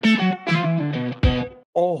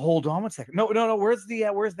hold on 1 second. No. Where's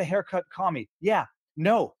the haircut commie? Yeah,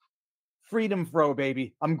 no. Freedom fro,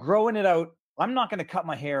 baby. I'm growing it out. I'm not going to cut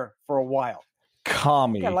my hair for a while.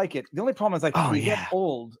 Commie. I like it. The only problem is you get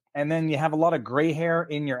old and then you have a lot of gray hair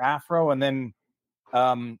in your afro, and then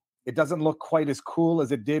it doesn't look quite as cool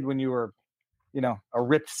as it did when you were, a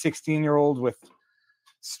ripped 16-year-old with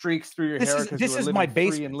streaks through your hair because you were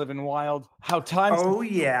living free and living wild. How times? Oh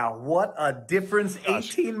yeah, what a difference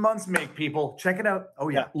 18 months make, people. Check it out. Oh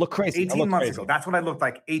yeah, look crazy. 18 months ago. That's what I looked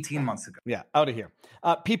like 18 months ago. Yeah, out of here.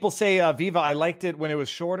 People say Viva. I liked it when it was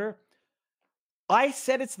shorter. I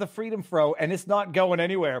said it's the freedom fro, and it's not going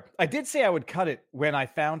anywhere. I did say I would cut it when I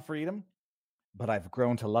found freedom, but I've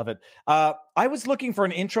grown to love it. I was looking for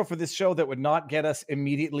an intro for this show that would not get us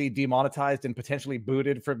immediately demonetized and potentially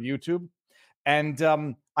booted from YouTube. And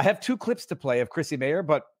I have 2 clips to play of Chrissie Mayr,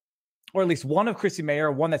 or at least one of Chrissie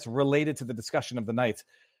Mayr, one that's related to the discussion of the night.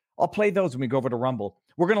 I'll play those when we go over to Rumble.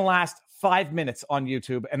 We're going to last 5 minutes on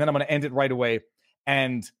YouTube, and then I'm going to end it right away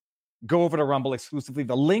and go over to Rumble exclusively.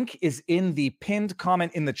 The link is in the pinned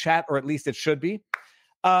comment in the chat, or at least it should be.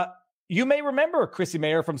 You may remember Chrissie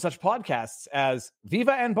Mayr from such podcasts as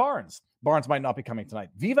Viva and Barnes. Barnes might not be coming tonight.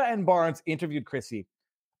 Viva and Barnes interviewed Chrissie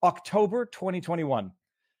October 2021.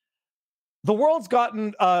 The world's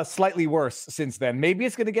gotten slightly worse since then. Maybe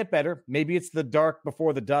it's going to get better. Maybe it's the dark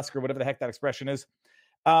before the dusk, or whatever the heck that expression is.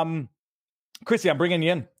 Chrissie, I'm bringing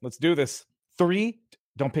you in. Let's do this. 3.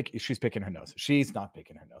 Don't pick. She's picking her nose. She's not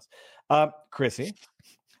picking her nose. Chrissie,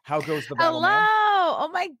 how goes the battle? Hello. Man? Oh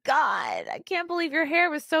my God. I can't believe your hair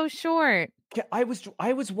was so short. I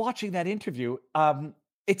was watching that interview.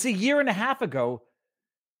 It's a year and a half ago.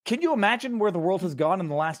 Can you imagine where the world has gone in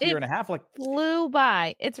the last year and a half? Like, flew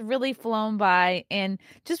by. It's really flown by. And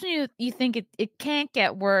just when you think it can't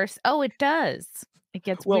get worse, oh, it does. It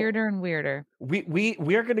gets weirder and weirder. We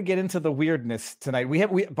are going to get into the weirdness tonight. We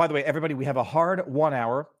by the way, everybody, we have a hard 1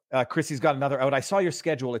 hour. Chrissie's got another out. I saw your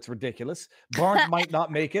schedule. It's ridiculous. Barnes might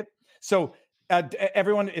not make it. So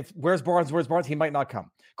everyone, where's Barnes? He might not come.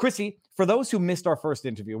 Chrissie, for those who missed our first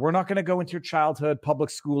interview, we're not going to go into your childhood, public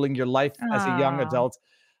schooling, your life as a young adult.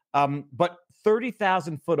 But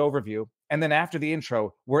 30,000 foot overview. And then after the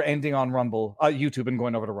intro, we're ending on Rumble, YouTube, and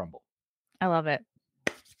going over to Rumble. I love it.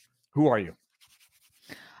 Who are you?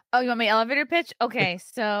 Oh, you want my elevator pitch? Okay.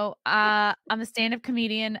 So I'm a stand-up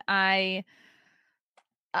comedian. I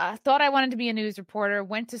thought I wanted to be a news reporter,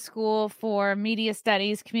 went to school for media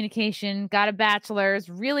studies, communication, got a bachelor's,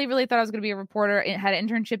 really, really thought I was going to be a reporter. Had an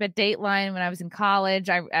internship at Dateline when I was in college.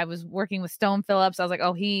 I was working with Stone Phillips. I was like,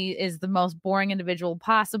 oh, he is the most boring individual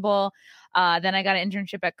possible. Then I got an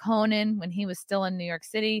internship at Conan when he was still in New York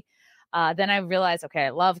City. Then I realized, okay, I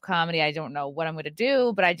love comedy. I don't know what I'm going to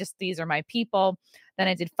do, but these are my people. Then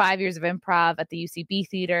I did 5 years of improv at the UCB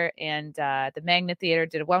Theater and the Magnet Theater,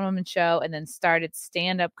 did a one-woman show, and then started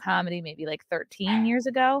stand-up comedy maybe like 13 years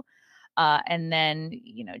ago. And then,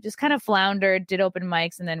 just kind of floundered, did open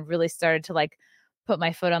mics, and then really started to like put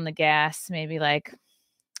my foot on the gas maybe like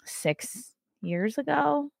 6 years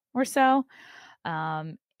ago or so.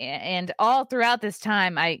 And all throughout this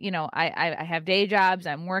time, I have day jobs.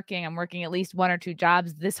 I'm working at least 1 or 2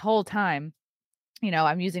 jobs this whole time.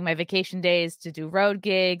 I'm using my vacation days to do road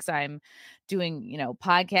gigs. I'm doing,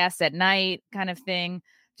 podcasts at night kind of thing,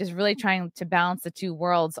 just really trying to balance the 2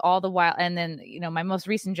 worlds all the while. And then, my most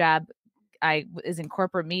recent job, is in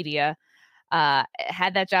corporate media.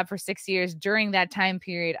 Had that job for 6 years. During that time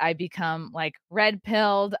period, I become like red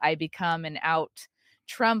pilled. I become an out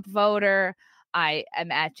Trump voter. I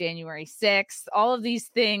am at January 6th, all of these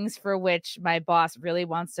things for which my boss really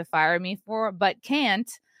wants to fire me for, but can't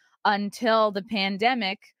until the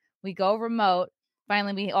pandemic. We go remote.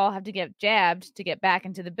 Finally, we all have to get jabbed to get back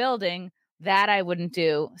into the building. That I wouldn't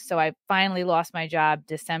do. So I finally lost my job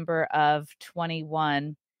December of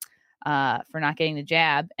 21 for not getting the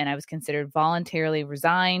jab. And I was considered voluntarily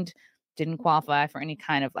resigned. Didn't qualify for any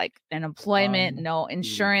kind of like unemployment, no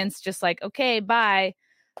insurance, just like, okay, bye.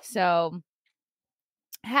 So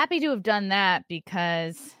happy to have done that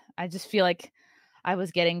because I just feel like I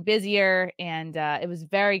was getting busier and it was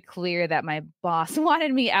very clear that my boss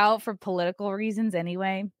wanted me out for political reasons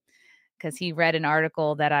anyway, because he read an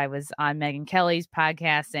article that I was on Megyn Kelly's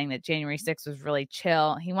podcast saying that January 6th was really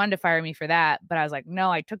chill. He wanted to fire me for that, but I was like,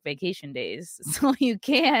 no, I took vacation days, so you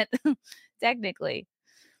can't technically.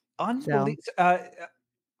 Unbelievable.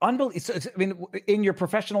 So, I mean, in your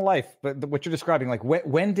professional life, but what you're describing, like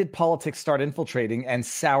when did politics start infiltrating and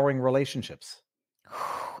souring relationships?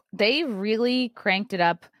 They really cranked it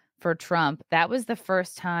up for Trump. That was the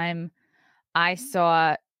first time I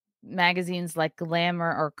saw magazines like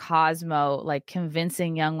Glamour or Cosmo, like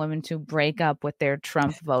convincing young women to break up with their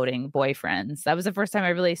Trump voting boyfriends. That was the first time I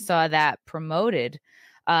really saw that promoted.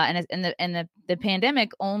 And the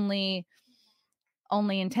pandemic only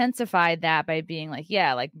intensified that by being like,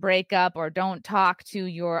 yeah, like break up or don't talk to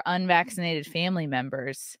your unvaccinated family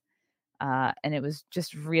members. And it was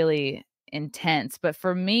just really intense. But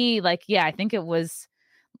for me, like, yeah, I think it was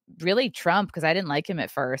really Trump, because I didn't like him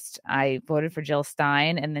at first. I voted for Jill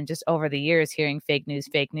Stein, and then just over the years hearing fake news.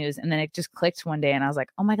 And then it just clicked one day and I was like,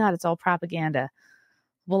 oh my God, it's all propaganda.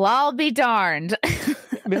 Well, I'll be darned. I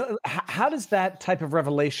mean, how does that type of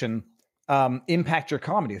revelation impact your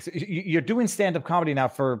comedy? You're doing stand-up comedy now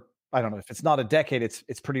for, I don't know, if it's not a decade, it's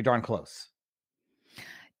pretty darn close.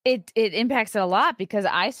 It impacts it a lot, because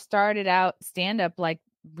I started out stand-up like,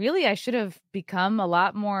 really, I should have become a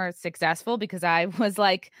lot more successful, because I was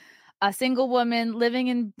like a single woman living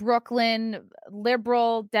in Brooklyn,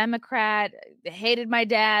 liberal, Democrat, hated my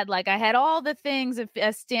dad. Like, I had all the things a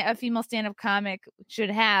female stand-up comic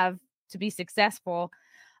should have to be successful.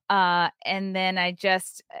 And then I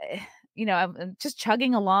just, I'm just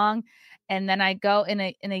chugging along. And then I go in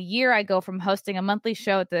a year, I go from hosting a monthly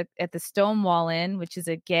show at the Stonewall Inn, which is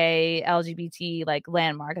a gay LGBT like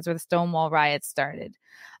landmark. That's where the Stonewall riots started.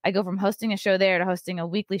 I go from hosting a show there to hosting a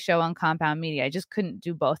weekly show on Compound Media. I just couldn't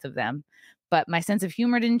do both of them. But my sense of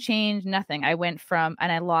humor didn't change, nothing. I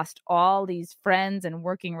lost all these friends and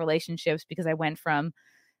working relationships, because I went from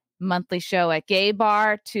monthly show at Gay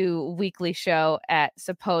Bar to weekly show at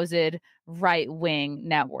supposed right-wing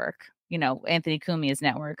network. Anthony Cumia's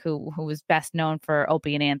network, who was best known for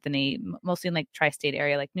Opie and Anthony, mostly in like tri-state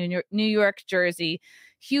area, like New York, Jersey,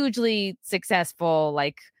 hugely successful.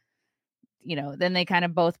 Like, then they kind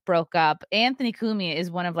of both broke up. Anthony Cumia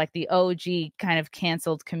is one of like the OG kind of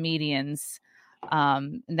canceled comedians.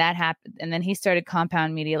 And that happened. And then he started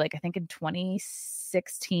Compound Media, like I think in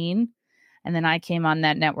 2016. And then I came on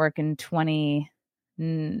that network in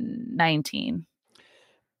 2019.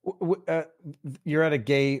 You're at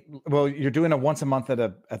you're doing a once a month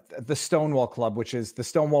at the Stonewall Club, which is the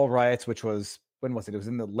Stonewall riots, which was, when was it? It was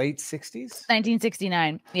in the late 60s?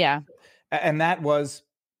 1969. Yeah. And that was,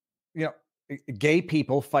 gay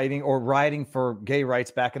people fighting or rioting for gay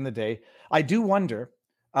rights back in the day. I do wonder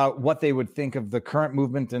what they would think of the current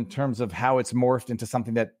movement in terms of how it's morphed into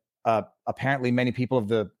something that apparently many people of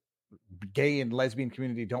the gay and lesbian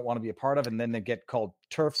community don't want to be a part of, and then they get called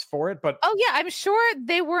TERFs for it. But oh yeah, I'm sure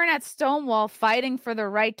they weren't at Stonewall fighting for the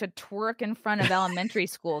right to twerk in front of elementary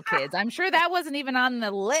school kids. I'm sure that wasn't even on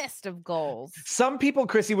the list of goals. Some people,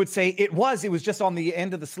 Chrissy, would say it was just on the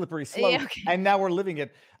end of the slippery slope. Yeah, okay. And now we're living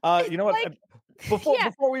it. You know what? Like,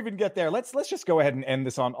 before we even get there, let's just go ahead and end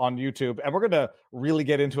this on YouTube, and we're gonna really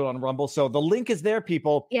get into it on Rumble. So the link is there,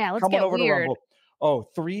 people. Yeah, let's get over weird. To Rumble.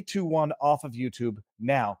 3, 2, 1 off of YouTube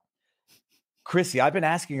now. Chrissy, I've been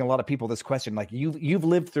asking a lot of people this question. Like, you've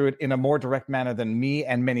lived through it in a more direct manner than me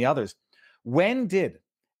and many others. When did,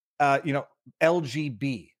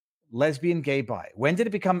 LGB, lesbian, gay, bi, when did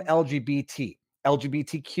it become LGBT,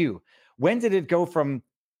 LGBTQ? When did it go from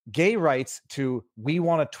gay rights to we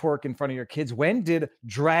want to twerk in front of your kids? When did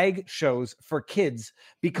drag shows for kids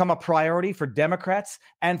become a priority for Democrats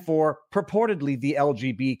and for purportedly the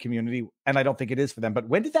LGB community? And I don't think it is for them. But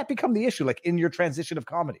when did that become the issue, like in your transition of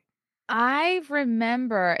comedy? I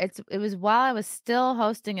remember it was while I was still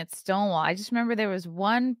hosting at Stonewall. I just remember there was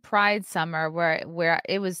one Pride summer where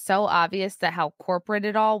it was so obvious that how corporate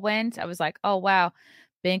it all went. I was like, oh wow,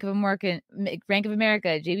 Bank of America,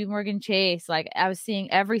 JP Morgan Chase. Like, I was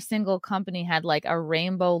seeing every single company had like a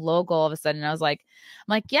rainbow logo all of a sudden. And I was like,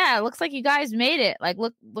 yeah, it looks like you guys made it. Like,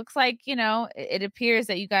 looks like, it appears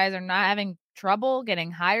that you guys are not having trouble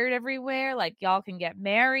getting hired everywhere. Like, y'all can get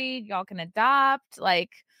married, y'all can adopt, like,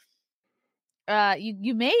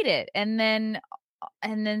 you made it. And then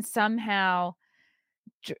somehow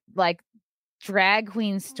like Drag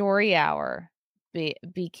Queen Story Hour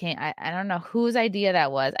became, I don't know whose idea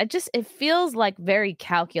that was. It feels like very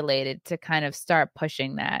calculated to kind of start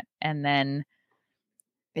pushing that. And then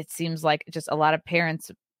it seems like just a lot of parents'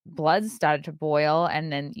 blood started to boil.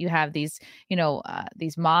 And then you have these,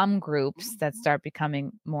 these mom groups that start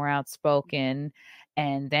becoming more outspoken.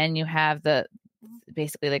 And then you have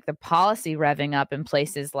basically like the policy revving up in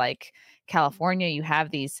places like California. You have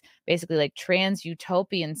these basically like trans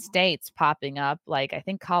utopian states popping up. Like, I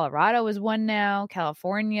think Colorado is one now,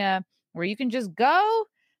 California, where you can just go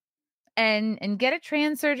and get a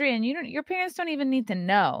trans surgery and your parents don't even need to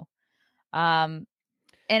know. And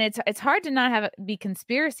it's hard to not be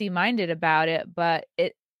conspiracy minded about it, but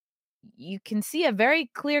you can see a very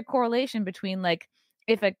clear correlation between like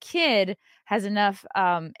if a kid has enough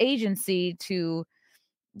agency to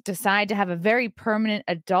decide to have a very permanent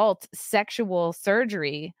adult sexual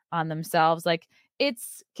surgery on themselves, like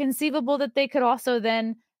it's conceivable that they could also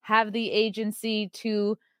then have the agency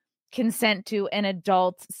to consent to an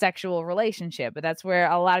adult sexual relationship. But that's where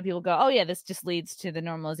a lot of people go, oh yeah, this just leads to the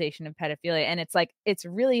normalization of pedophilia. And it's like, it's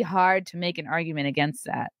really hard to make an argument against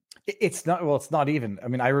that. It's not, well, it's not even. I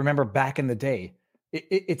mean, I remember back in the day,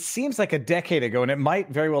 it seems like a decade ago, and it might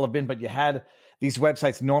very well have been, but you had these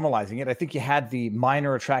websites normalizing it. I think you had the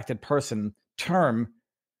minor attracted person term.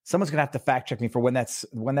 Someone's going to have to fact check me for when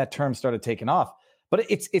that term started taking off. But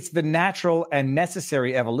it's the natural and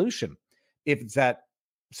necessary evolution. If it's that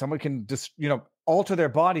someone can just, alter their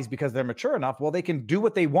bodies because they're mature enough, well, they can do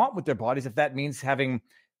what they want with their bodies if that means having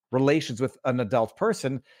relations with an adult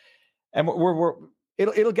person. And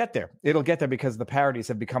it'll get there. It'll get there because the parodies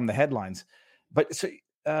have become the headlines. But so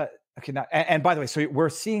okay, now, and by the way, so we're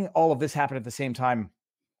seeing all of this happen at the same time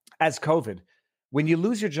as COVID. When you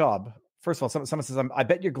lose your job, first of all, someone says, I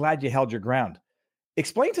bet you're glad you held your ground.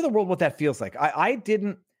 Explain to the world what that feels like. I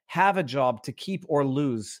didn't have a job to keep or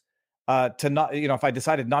lose, to not, if I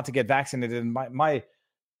decided not to get vaccinated, and my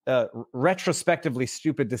retrospectively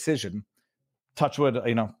stupid decision, touch wood,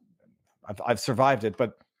 I've survived it,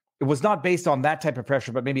 but it was not based on that type of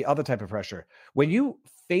pressure, but maybe other type of pressure. When you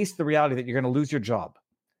face the reality that you're going to lose your job,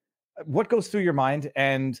 what goes through your mind,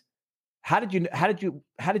 and how did you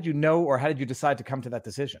know, or how did you decide to come to that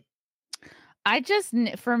decision?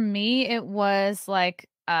 For me, it was like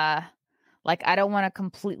I don't want to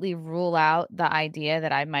completely rule out the idea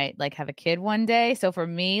that I might like have a kid one day. So for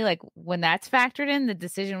me, like when that's factored in, the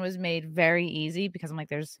decision was made very easy because I'm like,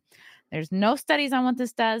 there's no studies on what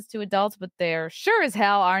this does to adults, but there sure as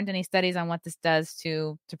hell aren't any studies on what this does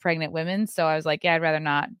to pregnant women. So I was like, yeah, I'd rather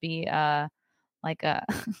not be like a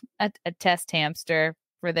a test hamster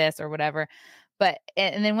for this or whatever. But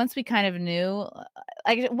and then once we kind of knew,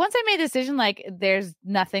 like once I made a decision, like there's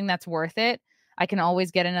nothing that's worth it. I can always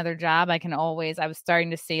get another job. I was starting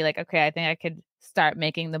to see like, okay, I think I could start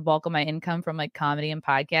making the bulk of my income from like comedy and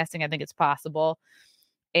podcasting. I think it's possible.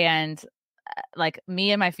 And like me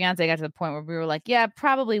and my fiance got to the point where we were like, yeah,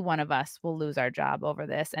 probably one of us will lose our job over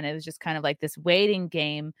this. And it was just kind of like this waiting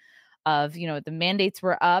game of, the mandates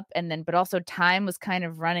were up but also time was kind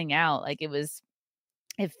of running out. Like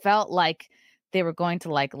it felt like they were going to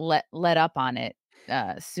like let up on it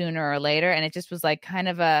sooner or later. And it just was like kind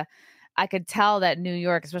of I could tell that New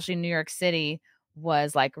York, especially New York City,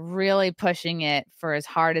 was like really pushing it for as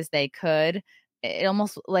hard as they could. It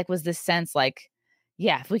almost like was this sense like,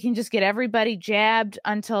 yeah, if we can just get everybody jabbed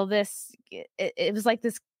until this, it was like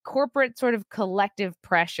this corporate sort of collective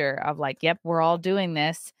pressure of like, yep, we're all doing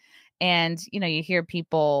this. And, you hear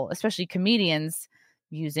people, especially comedians,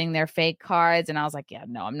 using their fake cards. And I was like, yeah,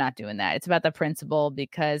 no, I'm not doing that. It's about the principle,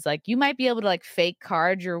 because like you might be able to like fake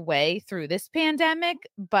card your way through this pandemic,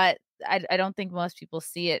 but I don't think most people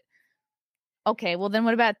see it. Okay, well then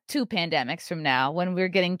what about 2 pandemics from now when we're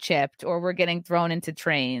getting chipped or we're getting thrown into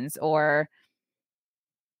trains or,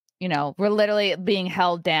 we're literally being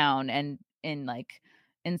held down and like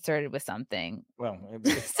inserted with something. Well,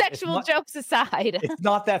 sexual jokes aside, it's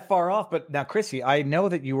not that far off. But now, Chrissie, I know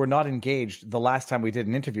that you were not engaged the last time we did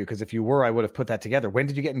an interview, because if you were, I would have put that together. When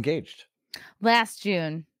did you get engaged? Last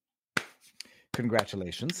June.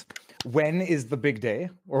 Congratulations. When is the big day?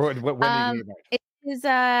 Or when did you get married? It is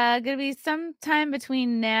going to be sometime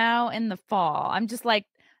between now and the fall. I'm just like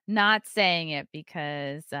not saying it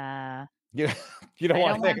because you don't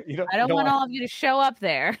want all of you to show up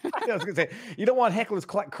there. I was going to say, you don't want hecklers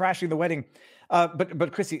crashing the wedding.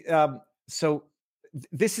 But Chrissie, so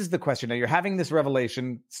this is the question. Now you're having this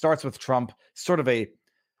revelation, starts with Trump, sort of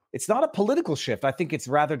it's not a political shift. I think it's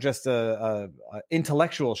rather just a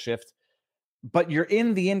intellectual shift. But you're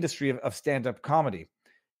in the industry of stand-up comedy.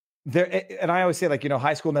 And I always say, like,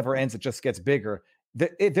 high school never ends; it just gets bigger.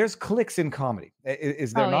 There's cliques in comedy,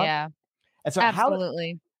 is there not? Yeah, and so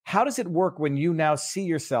absolutely. How does it work when you now see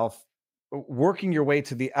yourself working your way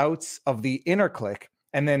to the outs of the inner clique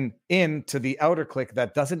and then into the outer clique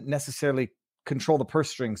that doesn't necessarily control the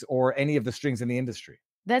purse strings or any of the strings in the industry?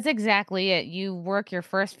 That's exactly it. You work your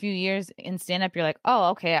first few years in stand-up, you're like, oh,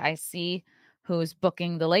 okay, I see who's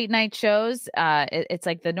booking the late night shows. It's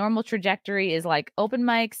like the normal trajectory is like open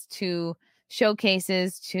mics to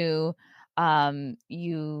showcases to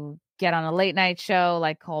you get on a late night show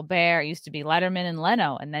like Colbert. It used to be Letterman and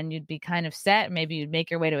Leno, and then you'd be kind of set. Maybe you'd make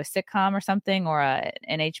your way to a sitcom or something, or an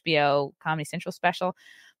HBO Comedy Central special.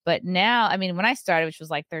 But now, I mean, when I started, which was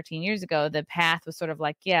like 13 years ago, the path was sort of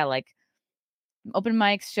like, yeah, like open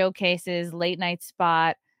mics, showcases, late night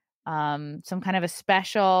spot, some kind of a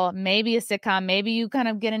special, maybe a sitcom, maybe you kind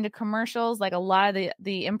of get into commercials. Like a lot of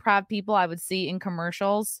the improv people I would see in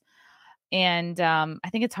commercials. And I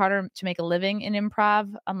think it's harder to make a living in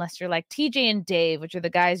improv unless you're like TJ and Dave, which are the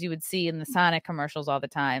guys you would see in the Sonic commercials all the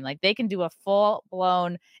time. Like they can do a full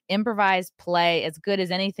blown improvised play as good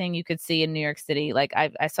as anything you could see in New York City. Like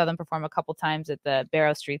I saw them perform a couple times at the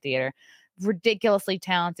Barrow Street Theater. Ridiculously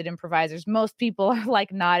talented improvisers. Most people are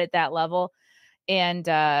like not at that level. And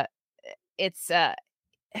it's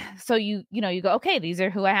so you go, okay, these are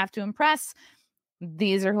who I have to impress.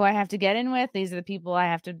 These are who I have to get in with. These are the people I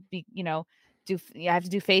have to be, I have to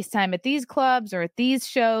do FaceTime at these clubs or at these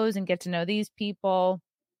shows and get to know these people.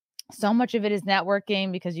 So much of it is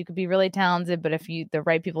networking because you could be really talented, but if the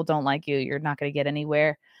right people don't like you, you're not going to get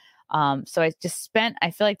anywhere. So I just spent,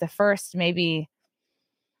 I feel like the first maybe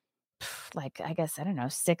like, I guess, I don't know,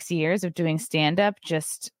 6 years of doing stand-up,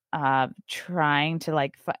 just trying to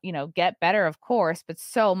get better, of course, but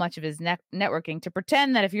so much of it is networking. To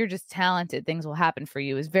pretend that if you're just talented, things will happen for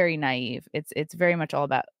you is very naive. It's very much all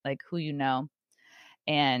about like who you know.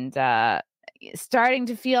 And starting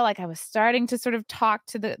to feel like I was starting to sort of talk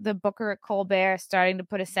to the booker at Colbert, starting to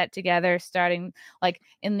put a set together, starting like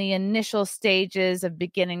in the initial stages of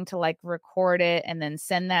beginning to like record it and then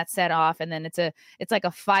send that set off. And then it's like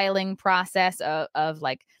a filing process of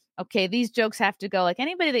like, okay, these jokes have to go. Like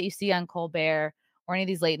anybody that you see on Colbert or any of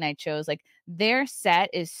these late night shows, like their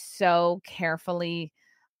set is so carefully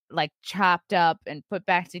like chopped up and put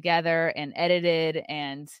back together and edited.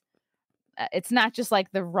 And it's not just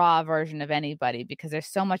like the raw version of anybody because there's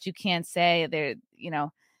so much you can't say there,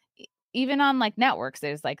 even on like networks,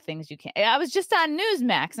 there's like things you can't. I was just on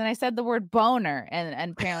Newsmax and I said the word boner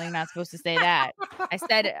and apparently you're not supposed to say that. I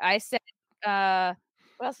said,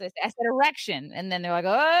 what else did I say? I said erection. And then they're like,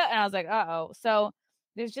 oh, and I was like, uh-oh. So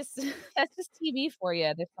there's just, that's just TV for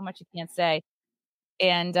you. There's so much you can't say.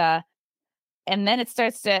 And then it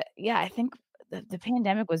starts to, I think the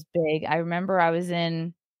pandemic was big. I remember I was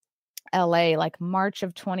in LA, like March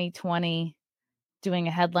of 2020, doing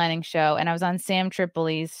a headlining show. And I was on Sam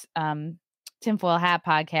Tripoli's, Tinfoil Hat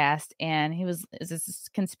podcast, and it's this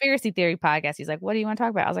conspiracy theory podcast. He's like, what do you want to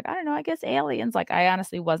talk about? I was like, I don't know, I guess aliens. Like, I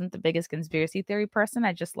honestly wasn't the biggest conspiracy theory person.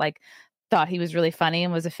 I just like thought he was really funny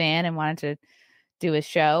and was a fan and wanted to do his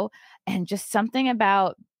show. And just something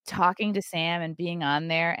about talking to Sam and being on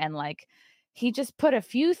there, and like he just put a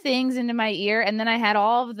few things into my ear, and then I had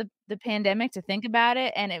all of the pandemic to think about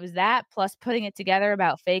it, and it was that plus putting it together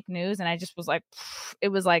about fake news, and I just was like, it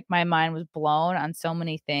was like my mind was blown on so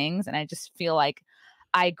many things, and I just feel like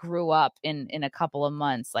I grew up in a couple of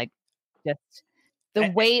months, like just the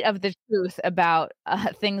weight of the truth about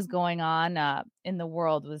things going on in the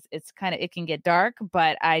world it can get dark,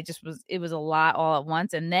 but it was a lot all at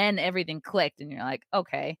once. And then everything clicked and you're like,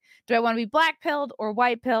 okay, do I want to be black pilled or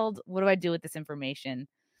white pilled? What do I do with this information?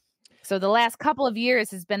 So the last couple of years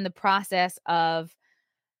has been the process of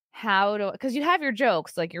because you have your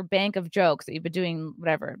jokes, like your bank of jokes that you've been doing,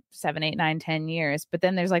 whatever, 7, 8, 9, 10 years. But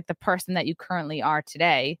then there's like the person that you currently are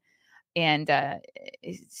today. And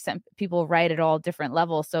some people write at all different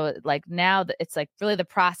levels. So like now it's like really the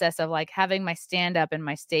process of like having my stand up and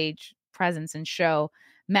my stage presence and show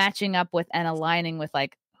matching up with and aligning with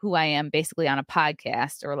like who I am basically on a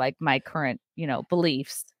podcast or like my current,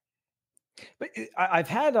 beliefs. But I've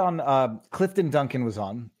had on Clifton Duncan was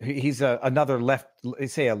on. He's another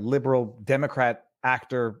a liberal Democrat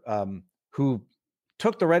actor who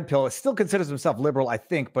took the red pill. Still considers himself liberal, I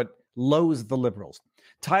think, but loathes the liberals.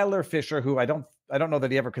 Tyler Fisher, who I don't know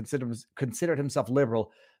that he ever considered himself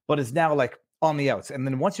liberal, but is now like on the outs. And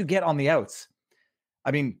then once you get on the outs,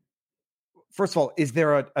 I mean, first of all, is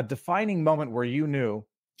there a defining moment where you knew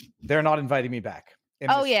they're not inviting me back?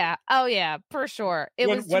 Oh yeah, for sure. It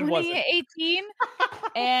was 2018,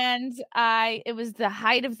 and it was the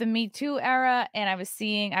height of the Me Too era, and I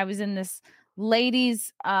was in this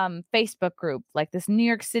ladies Facebook group, like this New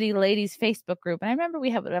York City ladies Facebook group. And I remember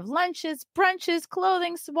we would have lunches, brunches,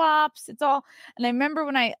 clothing swaps. It's all. And I remember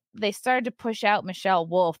when they started to push out Michelle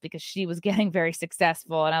Wolf because she was getting very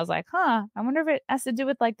successful. And I was like, I wonder if it has to do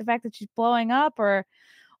with like the fact that she's blowing up or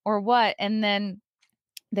what. And then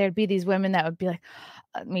there'd be these women that would be like,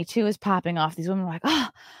 Me Too is popping off. These women were like, oh,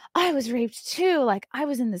 I was raped too. Like I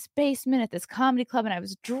was in this basement at this comedy club and I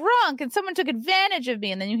was drunk and someone took advantage of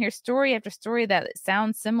me. And then you hear story after story that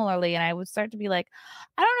sounds similarly. And I would start to be like,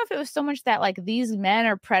 I don't know if it was so much that like these men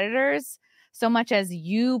are predators so much as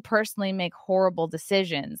you personally make horrible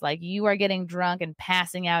decisions. Like you are getting drunk and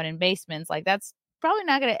passing out in basements. Like that's probably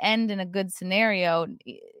not going to end in a good scenario,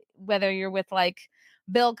 whether you're with like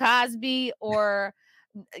Bill Cosby or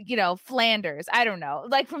Flanders. I don't know,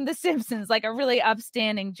 like from The Simpsons, like a really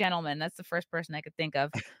upstanding gentleman. That's the first person I could think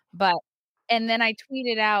of. And then I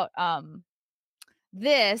tweeted out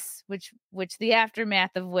this, which the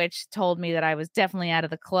aftermath of which told me that I was definitely out of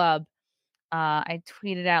the club. I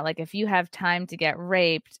tweeted out, like, if you have time to get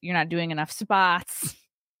raped, you're not doing enough spots,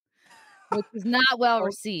 which is not well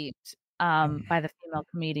received by the female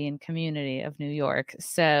comedian community of New York.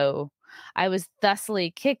 So I was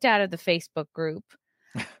thusly kicked out of the Facebook group.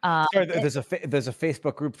 Sorry, there's a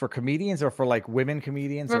Facebook group for comedians, or for like women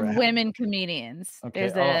comedians, for women comedians. Okay.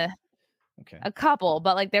 There's a couple,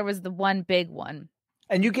 but like there was the one big one.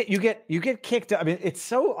 And you get kicked out. I mean, it's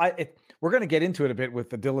so we're going to get into it a bit with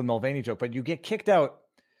the Dylan Mulvaney joke, but you get kicked out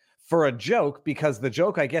for a joke because the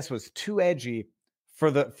joke, I guess, was too edgy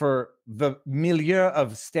for the milieu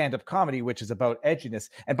of stand-up comedy, which is about edginess.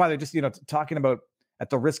 And by the way, just talking about, at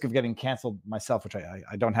the risk of getting canceled myself, which I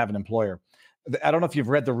don't have an employer. I don't know if you've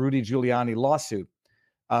read the Rudy Giuliani lawsuit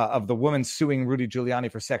of the woman suing Rudy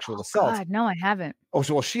Giuliani for sexual assault. God, no, I haven't. Oh,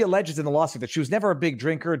 so well, she alleges in the lawsuit that she was never a big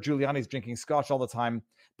drinker. Giuliani's drinking scotch all the time.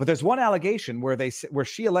 But there's one allegation where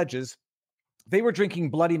she alleges they were drinking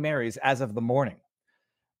Bloody Marys as of the morning.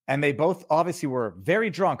 And they both obviously were very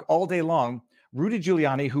drunk all day long. Rudy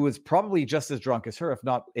Giuliani, who was probably just as drunk as her,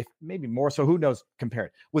 if maybe more so, who knows,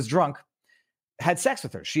 compared, was drunk, had sex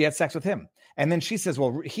with her. She had sex with him. And then she says,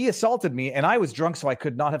 well, he assaulted me and I was drunk, so I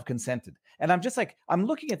could not have consented. And I'm just like, I'm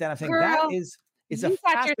looking at that and I'm saying, girl, that is you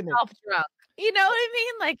got yourself drunk. You know what I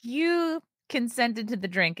mean? Like, you consented to the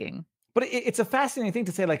drinking. But it's a fascinating thing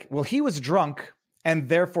to say, like, well, he was drunk and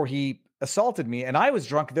therefore he assaulted me, and I was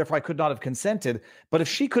drunk, therefore I could not have consented. But if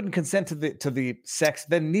she couldn't consent to the sex,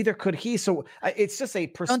 then neither could he. So it's just a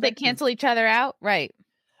perspective. Don't they cancel each other out? Right.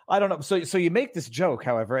 I don't know. So you make this joke,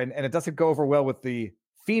 however, and it doesn't go over well with the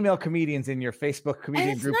female comedians in your Facebook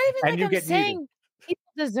comedian group. Not even like I'm saying people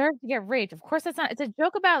deserve to get raped. Of course, that's not. It's a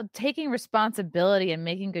joke about taking responsibility and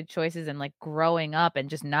making good choices and like growing up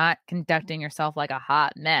and just not conducting yourself like a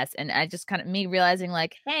hot mess. And I just kind of me realizing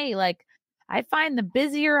like, hey, like I find the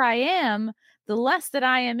busier I am, the less that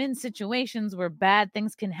I am in situations where bad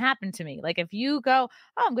things can happen to me. Like if you go,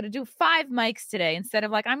 oh, I'm going to do 5 mics today instead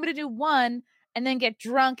of like I'm going to do 1. And then get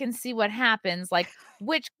drunk and see what happens. Like,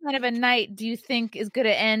 which kind of a night do you think is going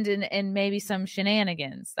to end in maybe some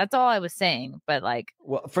shenanigans? That's all I was saying. But like,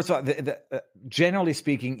 well, first of all, generally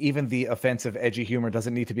speaking, even the offensive, edgy humor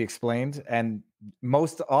doesn't need to be explained. And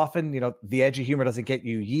most often, the edgy humor doesn't get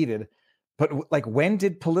you yeeted. But like, when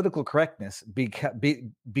did political correctness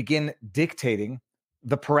begin dictating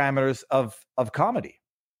the parameters of comedy?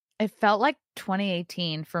 It felt like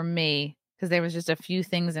 2018 for me, because there was just a few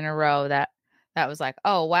things in a row that was like,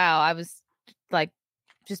 oh, wow. I was like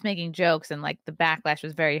just making jokes and like the backlash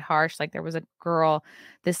was very harsh. Like there was a girl,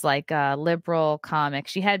 this like liberal comic.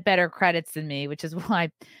 She had better credits than me, which is why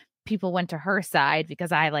people went to her side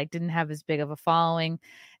because I like didn't have as big of a following.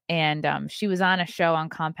 And she was on a show on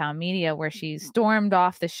Compound Media where she stormed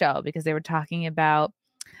off the show because they were talking about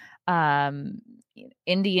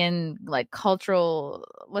Indian like cultural,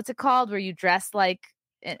 what's it called? Where you dress like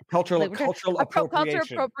cultural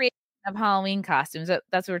appropriation of Halloween costumes.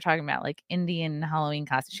 That's what we're talking about, like Indian Halloween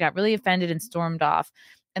costumes. She got really offended and stormed off.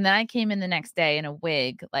 And then I came in the next day in a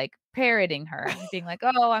wig, like parroting her, being like,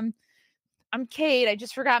 "Oh, I'm Kate. I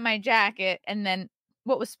just forgot my jacket." And then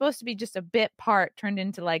what was supposed to be just a bit part turned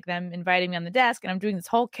into like them inviting me on the desk, and I'm doing this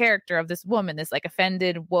whole character of this woman, this like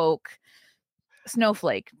offended, woke,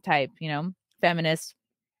 snowflake type, feminist.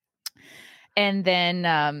 And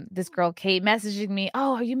then this girl, Kate, messaging me,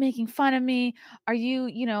 "Oh, are you making fun of me? Are you,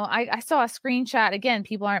 I saw a screenshot." Again,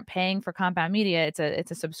 people aren't paying for Compound Media. It's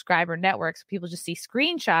a subscriber network. So people just see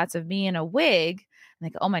screenshots of me in a wig and they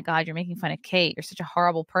go, "Oh my God, you're making fun of Kate. You're such a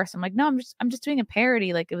horrible person." I'm like, "No, I'm just doing a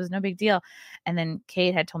parody. Like it was no big deal." And then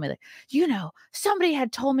Kate had told me like, somebody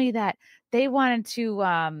had told me that they wanted to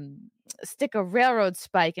stick a railroad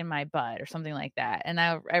spike in my butt or something like that. And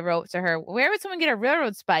I wrote to her, "Where would someone get a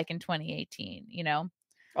railroad spike in 2018?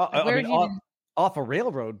 Off a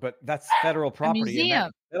railroad, but that's federal property. A museum.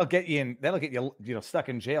 And that'll get you stuck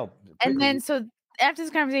in jail quickly." And then so after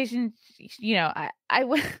this conversation, I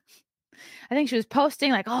think she was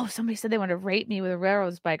posting like, "Oh, somebody said they want to rape me with a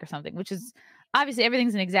railroad spike or something," which is obviously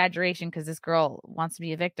everything's an exaggeration because this girl wants to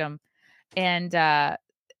be a victim.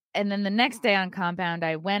 And then the next day on Compound,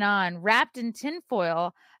 I went on wrapped in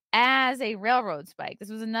tinfoil as a railroad spike. This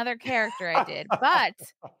was another character I did,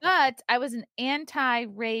 but I was an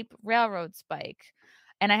anti-rape railroad spike.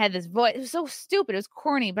 And I had this voice. It was so stupid. It was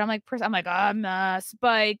corny, but I'm like, I'm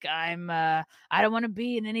Spike. I don't want to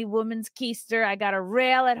be in any woman's keister. I got a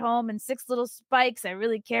rail at home and 6 little spikes I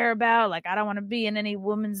really care about. Like, I don't want to be in any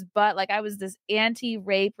woman's butt. Like, I was this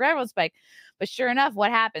anti-rape railroad spike. But sure enough,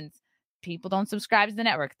 what happens? People don't subscribe to the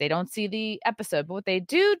network. They don't see the episode. But what they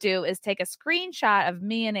do is take a screenshot of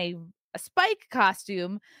me in a spike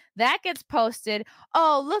costume that gets posted.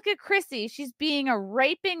 Oh, look at Chrissy. She's being a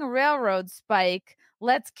raping railroad spike.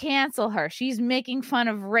 Let's cancel her. She's making fun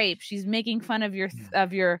of rape. She's making fun of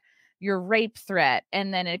your rape threat.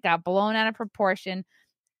 And then it got blown out of proportion.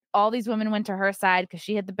 All these women went to her side because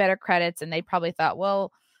she had the better credits, and they probably thought,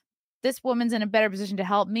 well, this woman's in a better position to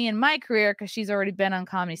help me in my career because she's already been on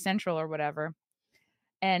Comedy Central or whatever.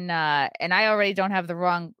 And I already don't have the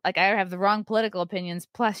wrong, like, I have the wrong political opinions.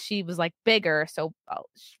 Plus she was like bigger. So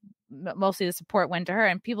mostly the support went to her,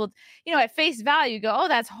 and people, at face value go, oh,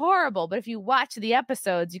 that's horrible. But if you watch the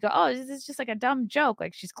episodes, you go, oh, this is just like a dumb joke.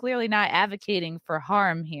 Like, she's clearly not advocating for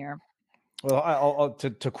harm here. Well,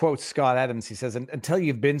 to quote Scott Adams, he says, until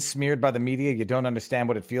you've been smeared by the media, you don't understand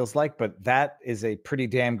what it feels like. But that is a pretty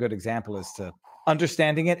damn good example as to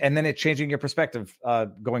understanding it and then it changing your perspective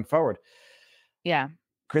going forward. Yeah.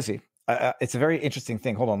 Chrissy, it's a very interesting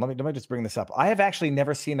thing. Hold on. Let me just bring this up. I have actually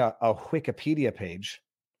never seen a Wikipedia page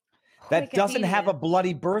that doesn't have a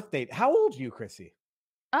bloody birth date. How old are you, Chrissy?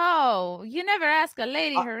 Oh, you never ask a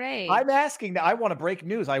lady her age. I'm asking. I want to break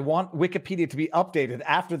news. I want Wikipedia to be updated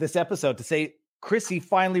after this episode to say Chrissy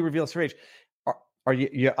finally reveals her age. Are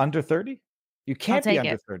you under 30? You can't be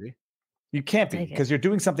under 30. You can't be because you're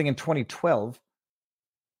doing something in 2012.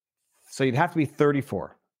 So you'd have to be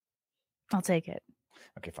 34. I'll take it.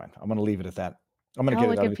 Okay, fine. I'm going to leave it at that. I'm going to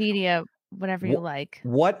get Wikipedia, whatever you like.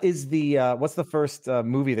 What is what's the first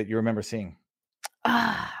movie that you remember seeing?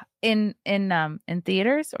 In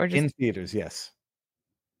theaters or just in theaters? Yes.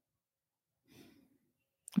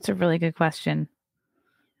 It's a really good question.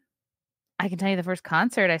 I can tell you the first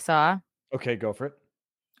concert I saw. Okay, go for it.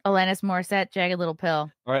 Alanis Morissette, Jagged Little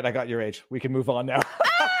Pill. All right, I got your age. We can move on now.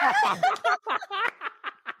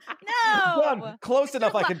 No, done. Close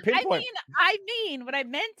enough. I can pinpoint. I mean, what I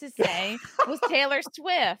meant to say was Taylor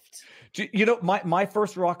Swift. My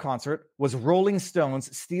first rock concert was Rolling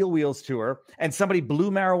Stones' Steel Wheels tour, and somebody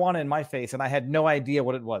blew marijuana in my face, and I had no idea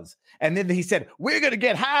what it was. And then he said, "We're gonna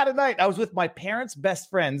get high tonight." I was with my parents' best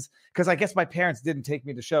friends because I guess my parents didn't take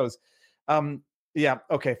me to shows. Yeah.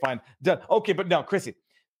 Okay. Fine. Done. Okay, but no, Chrissy.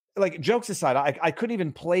 Like, jokes aside, I couldn't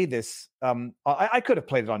even play this. I could have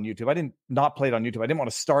played it on YouTube. I didn't not play it on YouTube. I didn't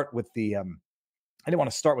want to start with the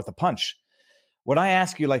punch. When I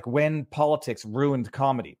ask you, like, when politics ruined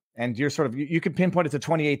comedy, and you're sort of you can pinpoint it to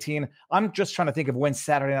 2018. I'm just trying to think of when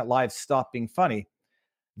Saturday Night Live stopped being funny.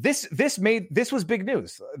 This was big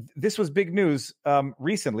news. This was big news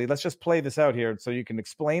recently. Let's just play this out here so you can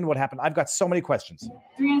explain what happened. I've got so many questions.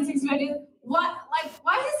 365 days. What? Like,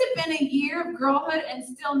 why has it been a year of girlhood and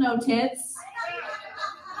still no tits?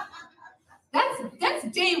 That's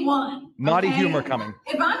day one. Naughty humor coming.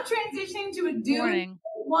 If I'm transitioning to a dude,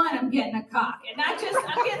 I'm getting a cock, and not just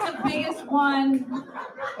I'm getting the biggest one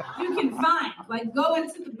you can find. Like, go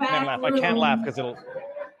into the back room. I can't laugh because it'll.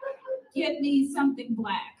 Get me something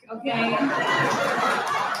black, okay?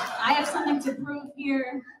 I have something to prove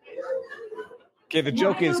here. Okay, the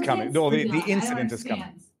joke is coming. No, the incident is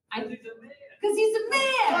coming. Because he's a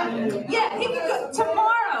man. Yeah, he can go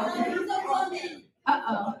tomorrow.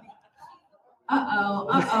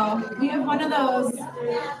 Uh-oh. We have one of those.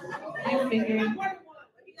 I figured.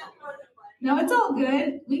 No, it's all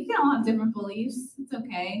good. We can all have different beliefs. It's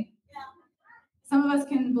okay. Some of us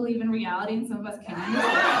can believe in reality, and some of us can't.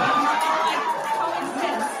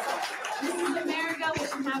 Coexist. This is America. We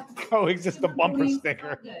should have coexist. The bumper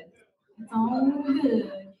sticker. It's all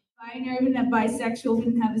good. Binary, we didn't have bisexual. We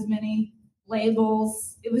didn't have as many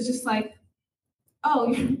labels. It was just like,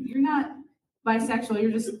 oh, you're not bisexual.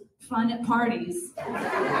 You're just fun at parties.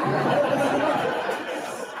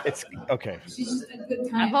 It's okay. She's just a good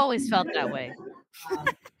time. I've always felt that way.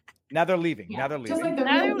 Now they're leaving. Yeah, now they're leaving. Like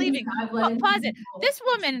now they're leaving. Oh, pause it. This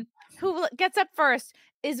woman who gets up first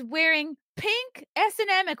is wearing pink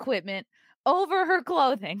S&M equipment over her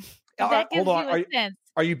clothing. That gives you a sense.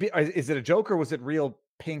 Is it a joke or was it real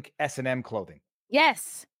pink S&M clothing?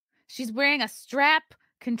 Yes. She's wearing a strap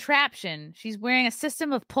contraption. She's wearing a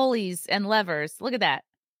system of pulleys and levers. Look at that.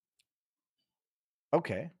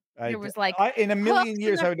 Okay. There was like in a million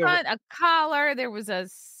years, I would know a collar. There was a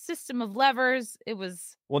system of levers. It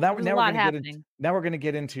was now we're going to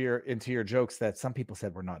get into your jokes that some people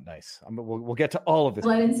said were not nice. We'll get to all of this.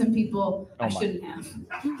 Let in some people I shouldn't have.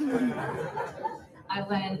 I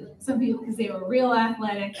went, some people because they were real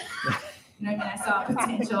athletic. You know, I saw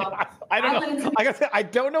potential. I don't know. Like I said, I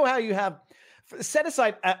don't know how you have, set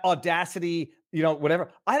aside audacity, you know, whatever.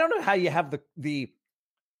 I don't know how you have the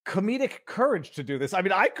comedic courage to do this. I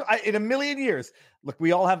mean, I in a million years, look,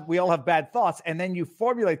 we all have bad thoughts, and then you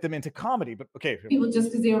formulate them into comedy. But okay, people just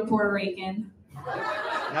because they were Puerto Rican.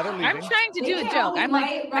 Now they're leaving. I'm trying to do a joke. I'm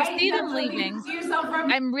like, I see them leaving.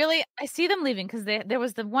 I see them leaving because there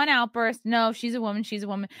was the one outburst. No, she's a woman. She's a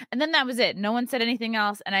woman. And then that was it. No one said anything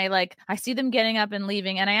else. And I see them getting up and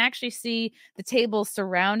leaving. And I actually see the tables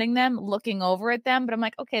surrounding them, looking over at them. But I'm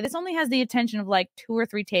like, okay, this only has the attention of like 2 or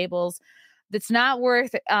 3 tables. That's not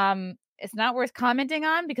worth, it's not worth commenting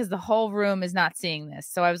on because the whole room is not seeing this.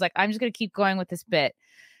 So I was like, I'm just going to keep going with this bit.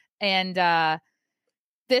 And,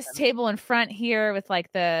 this table in front here with like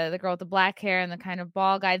the girl with the black hair and the kind of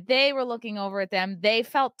bald guy, they were looking over at them. They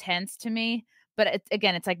felt tense to me, but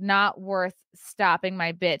it's like not worth stopping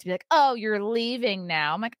my bit to be like, oh, you're leaving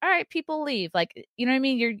now. I'm like, all right, people leave. Like, you know what I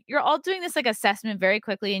mean? You're all doing this like assessment very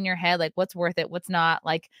quickly in your head, like what's worth it, what's not.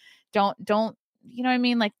 Like, don't, you know what I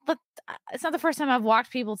mean? Like, look, it's not the first time I've walked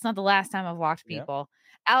people. It's not the last time I've walked people. Yeah.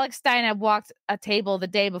 Alex Stein had walked a table the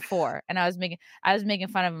day before, and I was making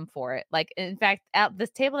fun of him for it. Like, in fact,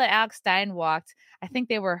 this table that Alex Stein walked, I think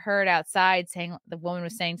they were heard outside saying, the woman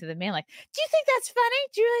was saying to the man, like, "Do you think that's funny?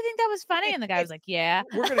 Do you really think that was funny?" And the guy was like, "Yeah."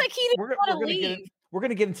 Like he didn't want to leave. We're going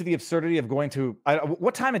to get into the absurdity of going to.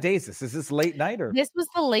 What time of day is this? Is this late night or? This was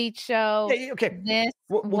the late show. Yeah, okay. This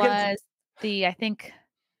was I think.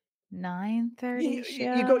 9:30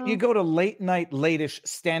 show. You go to late night, late-ish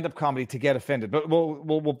stand-up comedy to get offended. But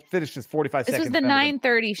we'll finish this 45 seconds. This was the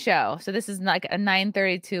 9:30 show. So this is like a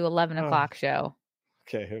 9:30 to 11 o'clock show.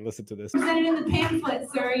 Okay, here, listen to this. Presented in the pamphlet,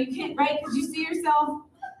 sir. You can't, right? Because you see yourself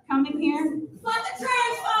coming here. Fuck the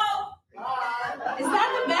transphobe! Is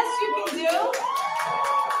that the best you can do?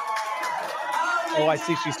 Oh, I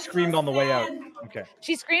see. She screamed on the way out. Okay.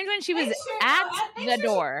 She screamed when she was at the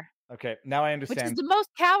door. Okay, now I understand. Which is the most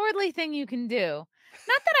cowardly thing you can do.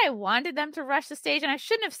 Not that I wanted them to rush the stage, and I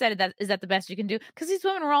shouldn't have said that. Is that the best you can do? Because these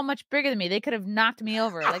women were all much bigger than me. They could have knocked me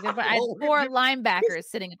over. Like I had 4 linebackers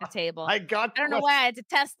sitting at the table. I don't know why I had to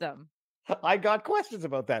test them. I got questions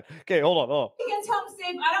about that. Okay, hold on. Oh. He gets home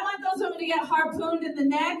safe. I don't want those women to get harpooned in the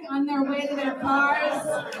neck on their way to their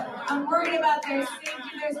cars. I'm worried about their safety.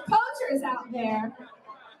 There's poachers out there.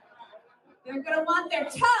 They're going to want their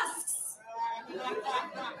tusks.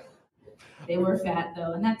 They were fat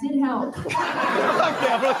though, and that did help. Okay,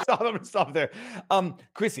 I'm gonna stop there.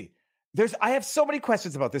 Chrissie, I have so many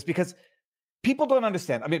questions about this because people don't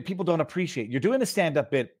understand. I mean, people don't appreciate. You're doing a stand-up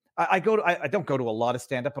bit. I don't go to a lot of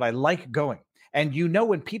stand-up, but I like going. And you know,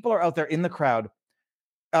 when people are out there in the crowd,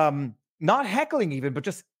 not heckling even, but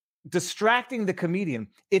just distracting the comedian,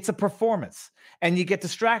 it's a performance, and you get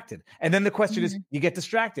distracted. And then the question is, you get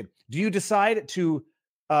distracted. Do you decide to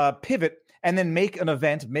pivot and then make an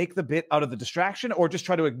event, make the bit out of the distraction, or just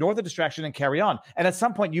try to ignore the distraction and carry on? And at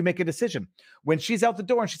some point you make a decision. When she's out the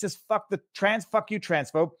door and she says, fuck you,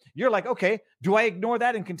 transphobe, you're like, okay, do I ignore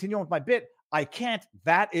that and continue on with my bit? I can't.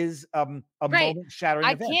 That is a moment-shattering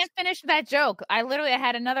event. I can't finish that joke. I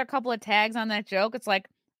had another couple of tags on that joke. It's like,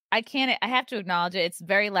 I have to acknowledge it. It's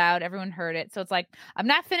very loud. Everyone heard it. So it's like, I'm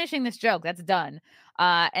not finishing this joke. That's done.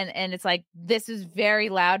 And it's like, this is very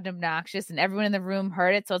loud and obnoxious and everyone in the room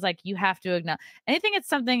heard it. So it's like, you have to acknowledge anything. It's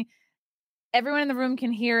something everyone in the room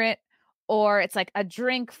can hear it, or it's like a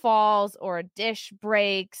drink falls or a dish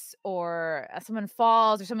breaks or someone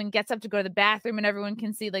falls or someone gets up to go to the bathroom and everyone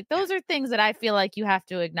can see. Like, those are things that I feel like you have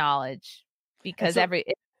to acknowledge because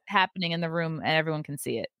it's happening in the room and everyone can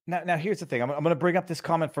see it. Now here's the thing. I'm going to bring up this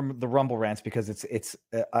comment from the Rumble Rants because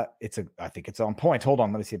I think it's on point. Hold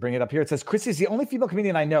on, let me see. Bring it up here. It says, Chrissie is the only female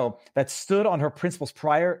comedian I know that stood on her principles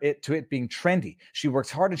prior to it being trendy. She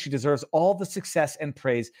works hard and she deserves all the success and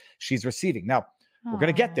praise she's receiving. Now we're going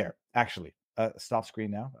to get there. Actually, stop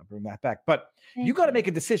screen now. I'll bring that back. But you got to make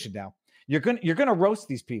a decision now. You're going to roast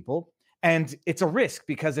these people, and it's a risk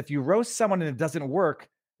because if you roast someone and it doesn't work,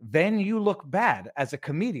 then you look bad as a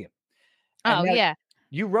comedian. And yeah.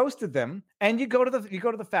 You roasted them, and you go to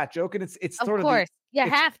the fat joke, and it's sort of course you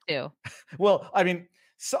have to. Well, I mean,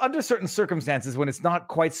 so under certain circumstances, when it's not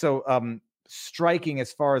quite so striking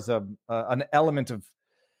as far as an element of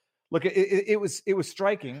look, it was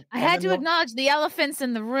striking. I had to acknowledge the elephants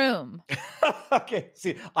in the room. Okay,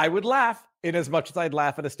 see, I would laugh in as much as I'd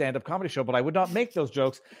laugh at a stand-up comedy show, but I would not make those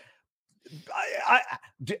jokes.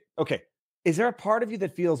 Okay. Is there a part of you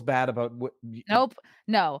that feels bad about what? Nope.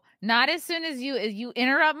 No, not as soon as you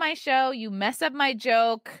interrupt my show, you mess up my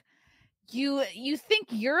joke. you think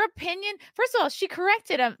your opinion, first of all, she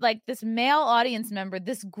corrected like this male audience member,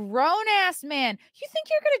 this grown-ass man. You think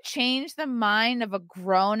you're going to change the mind of a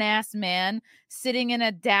grown-ass man sitting in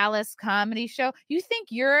a Dallas comedy show? You think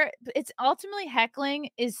it's ultimately heckling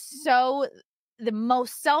is so the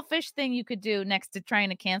most selfish thing you could do next to trying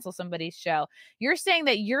to cancel somebody's show. You're saying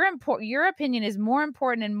that your opinion is more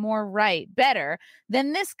important and better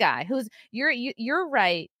than this guy who's you're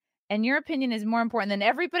right. And your opinion is more important than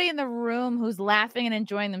everybody in the room who's laughing and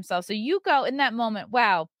enjoying themselves. So you go in that moment,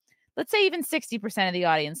 wow, let's say even 60% of the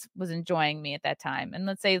audience was enjoying me at that time. And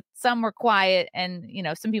let's say some were quiet and,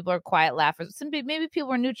 some people are quiet laughers. Maybe people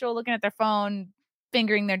were neutral looking at their phone,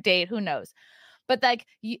 fingering their date, who knows? But like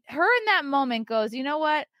her in that moment goes, you know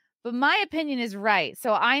what? But my opinion is right.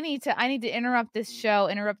 So I need to interrupt this show,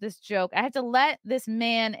 interrupt this joke. I have to let this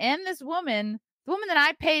man and this woman, the woman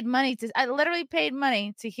that I literally paid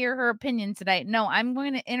money to hear her opinion tonight. No, I'm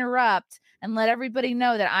going to interrupt and let everybody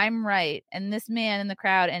know that I'm right. And this man in the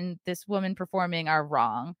crowd and this woman performing are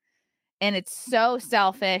wrong. And it's so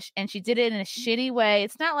selfish. And she did it in a shitty way.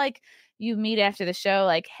 It's not like you meet after the show,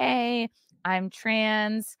 like, hey, I'm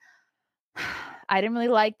trans. I didn't really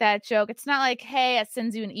like that joke. It's not like, hey, it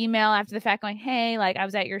sends you an email after the fact going, hey, like I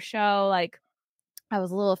was at your show. Like I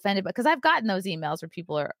was a little offended, because I've gotten those emails where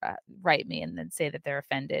people are write me and then say that they're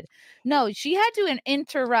offended. No, she had to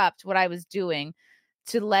interrupt what I was doing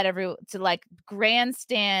to let like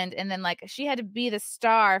grandstand. And then like, she had to be the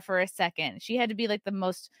star for a second. She had to be like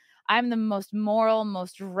I'm the most moral,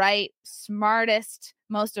 most right, smartest,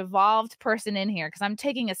 most evolved person in here, because I'm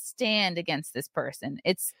taking a stand against this person.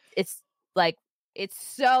 It's like, it's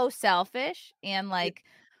so selfish. And like,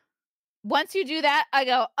 once you do that, I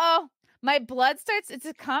go, oh, my blood starts. It's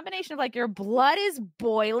a combination of like your blood is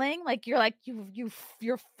boiling. Like you're fucking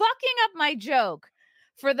up my joke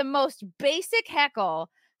for the most basic heckle,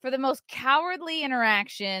 for the most cowardly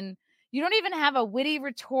interaction. You don't even have a witty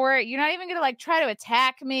retort. You're not even going to like try to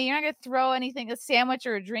attack me. You're not going to throw anything, a sandwich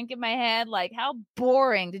or a drink in my head. Like, how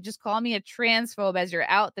boring to just call me a transphobe as you're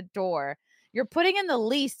out the door. You're putting in the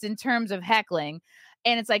least in terms of heckling.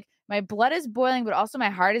 And it's like, my blood is boiling, but also my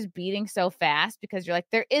heart is beating so fast, because you're like,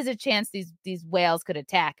 there is a chance these whales could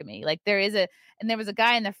attack me. Like and there was a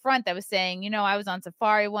guy in the front that was saying, I was on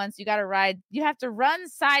safari once. You got to ride. You have to run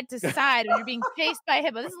side to side when you're being chased by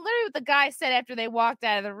hippos. This is literally what the guy said after they walked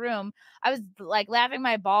out of the room. I was like laughing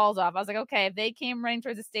my balls off. I was like, okay, if they came running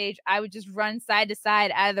towards the stage, I would just run side to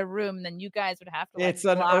side out of the room. And then you guys would have to It's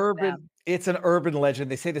an urban legend.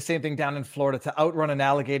 They say the same thing down in Florida. To outrun an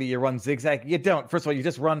alligator, you run zigzag. You don't. First of all, you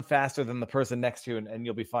just run faster than the person next to you, and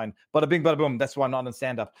you'll be fine. Bada bing, bada boom. That's why I'm not in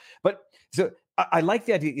stand-up. But so I like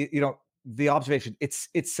the idea, the observation. It's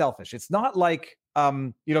selfish. It's not like,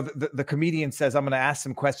 the comedian says, I'm going to ask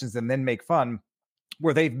some questions and then make fun,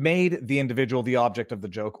 where they've made the individual the object of the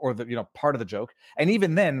joke, or the, part of the joke. And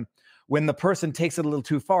even then, when the person takes it a little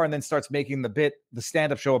too far and then starts making the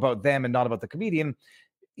stand-up show about them and not about the comedian,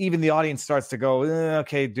 even the audience starts to go,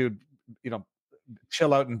 okay, dude,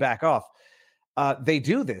 chill out and back off. They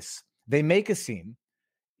do this. They make a scene.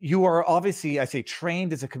 You are obviously, I say,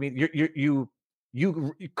 trained as a comedian.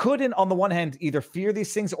 You could, on the one hand, either fear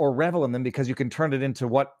these things or revel in them, because you can turn it into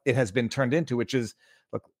what it has been turned into, which is,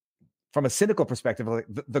 look, from a cynical perspective, like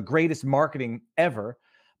the greatest marketing ever,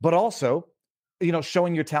 but also,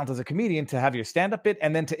 showing your talent as a comedian, to have your stand-up bit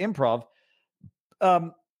and then to improv.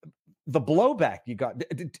 The blowback you got,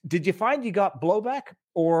 did you find you got blowback,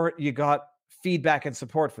 or you got feedback and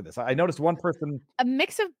support for this? I noticed one person. A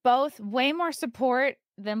mix of both, way more support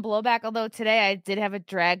than blowback. Although today I did have a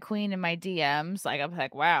drag queen in my DMs. Like, I'm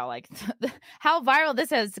like, wow, like how viral this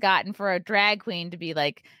has gotten for a drag queen to be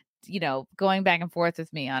like, going back and forth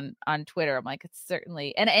with me on Twitter. I'm like, it's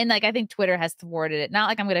certainly, and like, I think Twitter has thwarted it. Not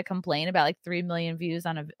like I'm going to complain about like 3 million views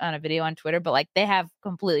on a video on Twitter, but like they have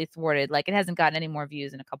completely thwarted. Like, it hasn't gotten any more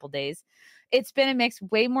views in a couple days. It's been a mix,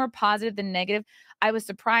 way more positive than negative. I was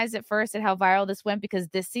surprised at first at how viral this went, because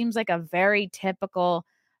this seems like a very typical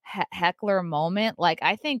heckler moment. Like,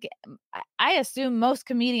 I assume most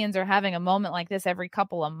comedians are having a moment like this every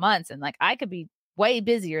couple of months. And like, I could be way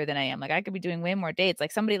busier than I am. Like, I could be doing way more dates.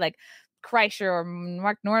 Like somebody like Kreischer or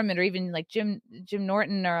Mark Norman, or even like Jim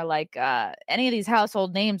Norton, or like any of these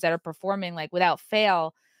household names that are performing like without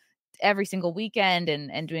fail every single weekend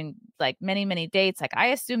and doing like many, many dates. Like, I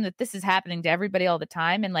assume that this is happening to everybody all the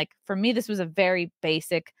time. And like, for me, this was a very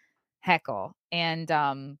basic heckle. And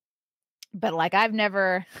but like, I've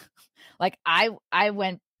never like I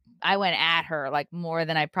went at her like more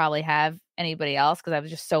than I probably have anybody else, because I was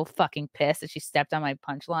just so fucking pissed that she stepped on my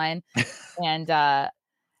punchline. And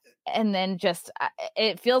and then just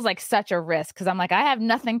it feels like such a risk because I'm like, I have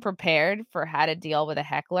nothing prepared for how to deal with a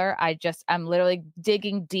heckler. I'm literally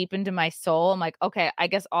digging deep into my soul. I'm like, okay, I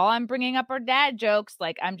guess all I'm bringing up are dad jokes.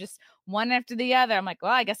 Like I'm just one after the other. I'm like,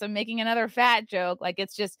 well, I guess I'm making another fat joke. Like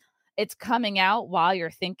it's coming out while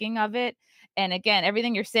you're thinking of it. And again,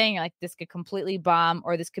 everything you're saying, you're like, this could completely bomb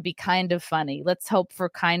or this could be kind of funny. Let's hope for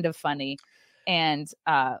kind of funny. And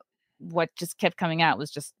what just kept coming out was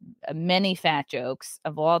just many fat jokes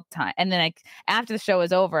of all time. And then after the show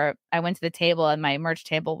was over, I went to the table and my merch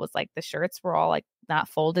table was like the shirts were all like not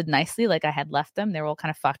folded nicely, like I had left them. They were all kind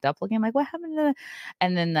of fucked up looking. I'm like, what happened to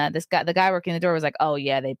and then the guy working the door was like, oh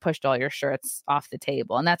yeah, they pushed all your shirts off the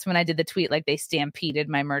table. And that's when I did the tweet, like they stampeded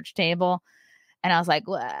my merch table. And I was like,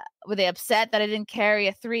 what? Were they upset that I didn't carry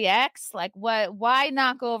a 3X? Like what? Why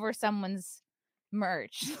knock over someone's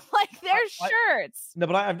merch? Like their shirts. No,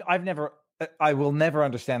 but I will never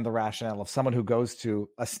understand the rationale of someone who goes to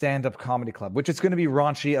a stand-up comedy club, which is going to be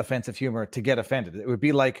raunchy, offensive humor, to get offended. It would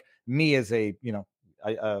be like me as a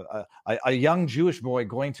young Jewish boy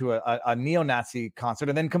going to a neo-Nazi concert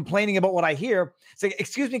and then complaining about what I hear. Say,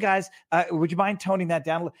 excuse me, guys, would you mind toning that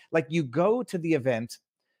down? Like you go to the event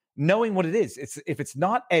knowing what it is. If it's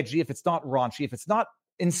not edgy, if it's not raunchy, if it's not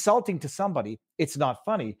insulting to somebody, it's not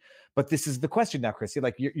funny. But this is the question now, Chrissy.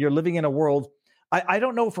 Like you're living in a world. I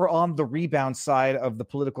don't know if we're on the rebound side of the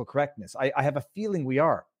political correctness. I have a feeling we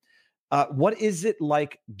are. What is it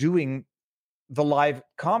like doing the live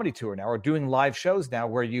comedy tour now or doing live shows now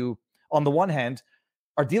where you, on the one hand,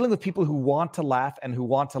 are dealing with people who want to laugh and who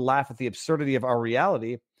want to laugh at the absurdity of our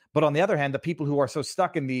reality, but on the other hand, the people who are so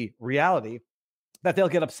stuck in the reality that they'll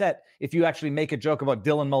get upset if you actually make a joke about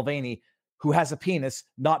Dylan Mulvaney, who has a penis,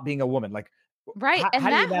 not being a woman. Like, right. And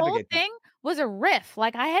that whole that thing was a riff.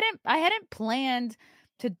 Like I hadn't planned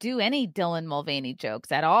to do any Dylan Mulvaney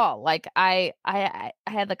jokes at all. Like I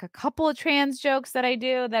had like a couple of trans jokes that I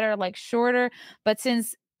do that are like shorter, but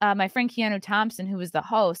since my friend Keanu Thompson, who was the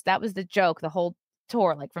host, that was the joke, the whole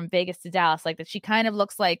tour, like from Vegas to Dallas, like that she kind of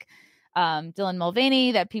looks like Dylan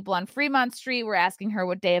Mulvaney, that people on Fremont Street were asking her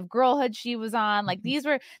what day of girlhood she was on. Like these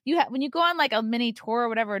were, when you go on like a mini tour or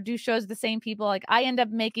whatever, or do shows with the same people, like I end up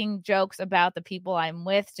making jokes about the people I'm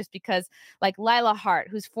with just because, like Lila Hart,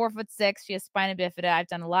 who's 4'6", she has spina bifida. I've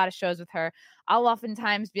done a lot of shows with her. I'll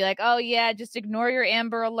oftentimes be like, oh yeah, just ignore your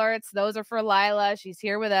Amber Alerts. Those are for Lila. She's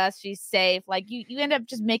here with us. She's safe. Like you end up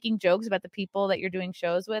just making jokes about the people that you're doing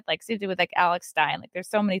shows with, like same thing with like Alex Stein. Like there's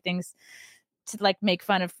so many things to like make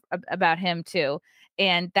fun of about him too.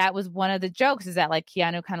 And that was one of the jokes, is that like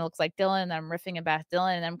Keanu kind of looks like Dylan and I'm riffing about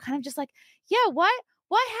Dylan and I'm kind of just like, yeah, why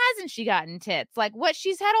hasn't she gotten tits? Like what,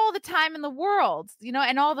 she's had all the time in the world,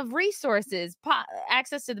 and all the resources,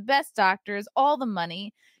 access to the best doctors, all the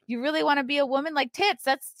money. You really want to be a woman? Like tits,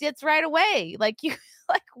 it's right away. Like you,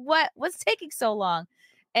 like what's taking so long?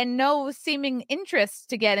 And no seeming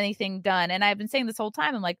interest to get anything done. And I've been saying this whole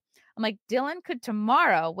time, I'm like, Dylan could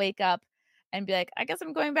tomorrow wake up and be like, I guess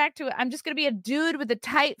I'm going back to it. I'm just going to be a dude with a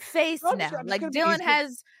tight face now. Like Dylan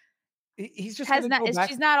he's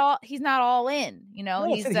not all in,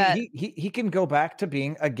 No, he can go back to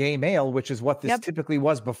being a gay male, which is what this typically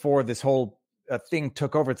was before this whole thing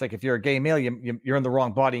took over. It's like, if you're a gay male, you're in the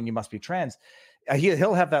wrong body and you must be trans.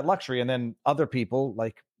 He'll have that luxury. And then other people,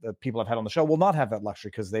 like the people I've had on the show, will not have that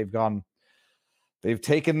luxury because they've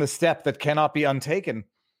taken the step that cannot be untaken.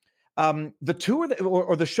 The tour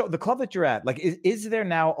or the show, the club that you're at, like, is there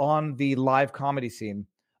now on the live comedy scene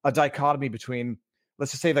a dichotomy between,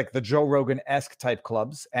 let's just say, like the Joe Rogan-esque type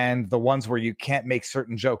clubs and the ones where you can't make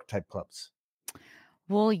certain joke type clubs?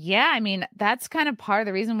 Well, yeah, I mean, that's kind of part of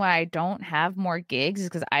the reason why I don't have more gigs, is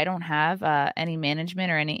because I don't have any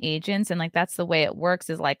management or any agents. And like, that's the way it works,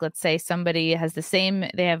 is like, let's say somebody has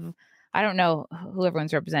they have, I don't know who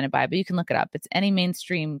everyone's represented by, but you can look it up. It's any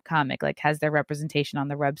mainstream comic, like has their representation on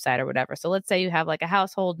their website or whatever. So let's say you have like a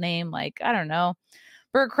household name, like, I don't know,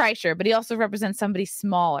 Bert Kreischer, but he also represents somebody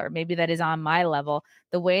smaller, maybe that is on my level.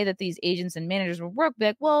 The way that these agents and managers will work,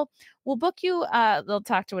 like, well, we'll book you, they'll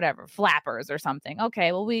talk to whatever, Flappers or something.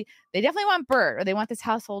 Okay, well, they definitely want Bert, or they want this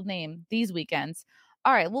household name these weekends.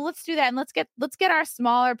 All right, well, let's do that. And let's get our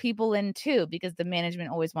smaller people in too, because the management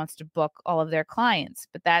always wants to book all of their clients.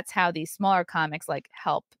 But that's how these smaller comics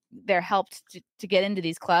they're helped to get into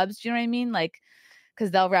these clubs. Do you know what I mean? Like, because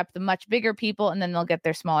they'll rep the much bigger people and then they'll get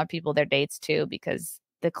their smaller people their dates too, because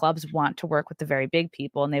the clubs want to work with the very big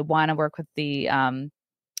people and they want to work with the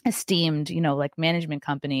esteemed, like management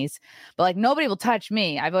companies, but like nobody will touch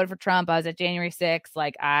me. I voted for Trump. I was at January 6th.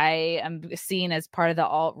 Like I am seen as part of the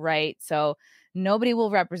alt-right. So nobody will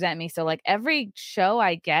represent me. So like every show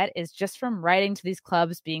I get is just from writing to these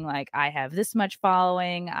clubs being like, I have this much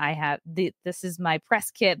following. I have this is my press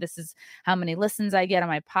kit. This is how many listens I get on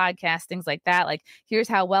my podcast, things like that. Like, here's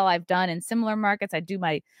how well I've done in similar markets.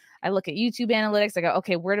 I look at YouTube analytics. I go,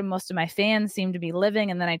 okay, where do most of my fans seem to be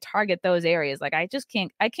living? And then I target those areas. Like I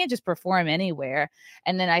can't just perform anywhere.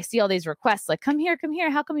 And then I see all these requests like, come here.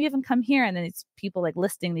 How come you haven't come here? And then it's people like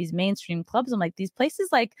listing these mainstream clubs. I'm like, these places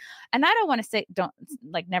like, and I don't want to say, don't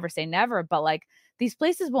like never say never, but like these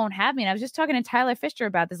places won't have me. And I was just talking to Tyler Fisher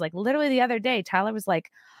about this, like literally the other day. Tyler was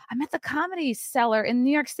like, I'm at the Comedy Cellar in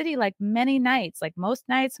New York City, like many nights, like most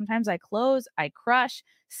nights. Sometimes I close, I crush.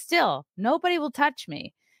 Still, nobody will touch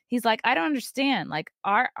me. He's like, I don't understand. Like,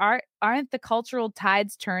 aren't the cultural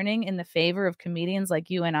tides turning in the favor of comedians like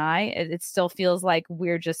you and I? It still feels like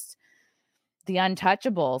we're just the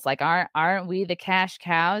untouchables. Like, aren't we the cash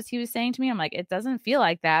cows? He was saying to me. I'm like, it doesn't feel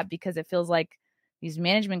like that, because it feels like these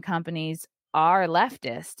management companies are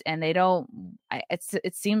leftist, and they don't.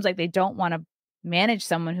 It seems like they don't want to manage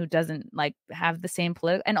someone who doesn't like have the same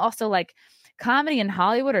political. And also, like, comedy and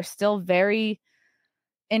Hollywood are still very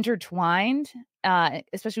intertwined,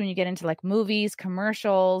 especially when you get into like movies,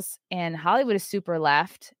 commercials, and Hollywood is super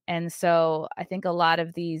left. And so I think a lot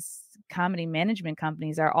of these comedy management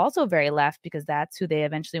companies are also very left, because that's who they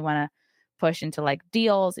eventually want to push into like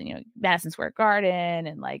deals and, Madison Square Garden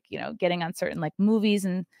and like, getting on certain like movies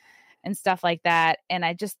and stuff like that. And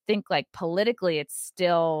I just think like politically it's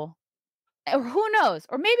still, or who knows,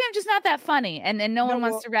 or maybe I'm just not that funny and no one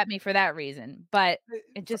wants to rep me for that reason, but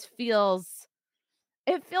it just feels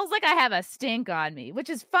like I have a stink on me, which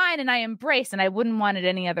is fine. And I embrace, and I wouldn't want it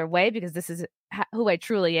any other way, because this is who I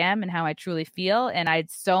truly am and how I truly feel. And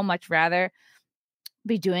I'd so much rather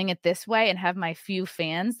be doing it this way and have my few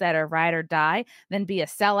fans that are ride or die than be a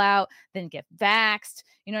sellout, than get vaxxed,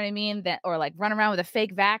 you know what I mean? Or like run around with a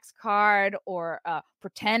fake vax card, or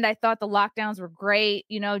pretend I thought the lockdowns were great,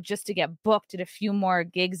 just to get booked at a few more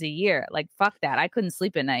gigs a year. Like, fuck that. I couldn't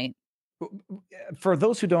sleep at night. For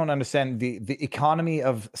those who don't understand the economy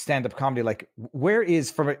of stand-up comedy, like where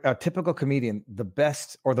is, for a typical comedian, the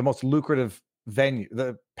best or the most lucrative venue,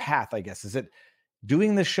 the path, I guess? Is it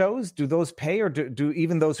doing the shows? Do those pay, or do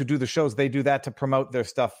even those who do the shows, they do that to promote their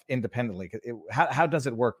stuff independently? How does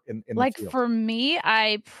it work in like the field? For me,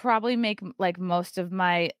 I probably make like most of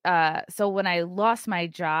my so when I lost my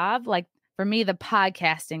job, like for me, the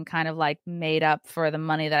podcasting kind of like made up for the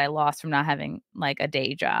money that I lost from not having like a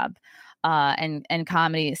day job. And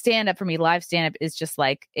comedy stand up for me, live stand up is just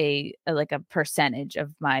like a percentage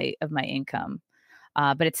of my income.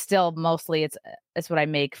 But it's still mostly it's what I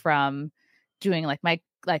make from doing like my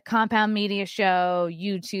like compound media show,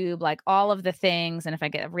 YouTube, like all of the things. And if I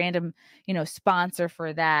get a random, sponsor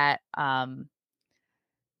for that,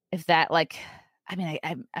 if that like, I mean,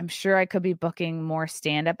 I'm sure I could be booking more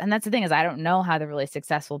stand up. And that's the thing, is I don't know how the really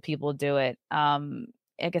successful people do it.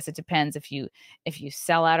 I guess it depends if you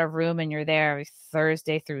sell out a room and you're there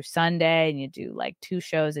Thursday through Sunday and you do like 2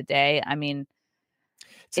 shows a day. I mean,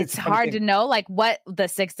 it's hard to know like what the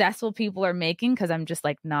successful people are making, because I'm just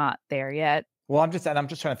like not there yet. Well, I'm just trying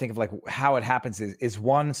to think of like how it happens. Is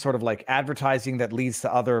one sort of like advertising that leads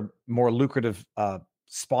to other more lucrative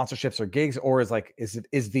sponsorships or gigs, or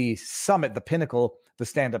is the summit, the pinnacle, the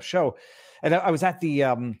stand-up show? And I was at the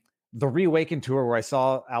Reawaken tour where I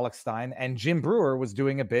saw Alex Stein, and Jim Brewer was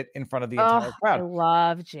doing a bit in front of the entire crowd. I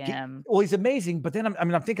love Jim. He's amazing. But then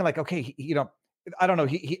I'm thinking like, okay, I don't know.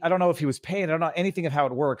 I don't know if he was paid. I don't know anything of how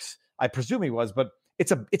it works. I presume he was, but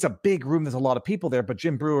it's a big room. There's a lot of people there. But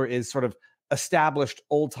Jim Brewer is sort of established,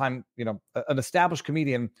 old time, an established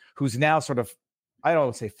comedian who's now sort of, I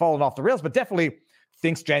don't say fallen off the rails, but definitely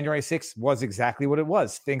thinks January 6th was exactly what it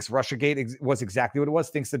was. Thinks Russiagate was exactly what it was.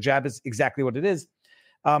 Thinks the jab is exactly what it is.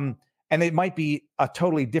 And it might be a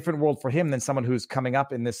totally different world for him than someone who's coming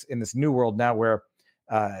up in this new world now, where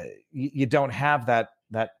you don't have that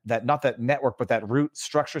not that network, but that root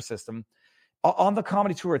structure system. On the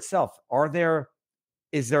comedy tour itself,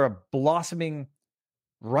 is there a blossoming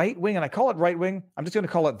right wing? And I call it right wing. I'm just going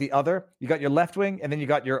to call it the other. You got your left wing, and then you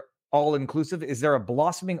got your all inclusive. Is there a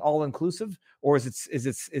blossoming all inclusive, or is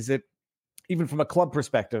it even from a club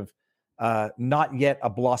perspective, not yet a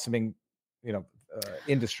blossoming,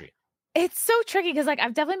 industry? It's so tricky, because like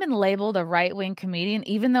I've definitely been labeled a right-wing comedian,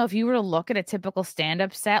 even though if you were to look at a typical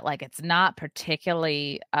stand-up set, like it's not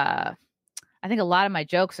particularly I think a lot of my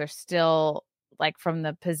jokes are still like from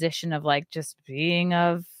the position of like just being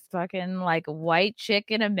of fucking like white chick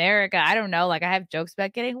in America. I don't know. Like I have jokes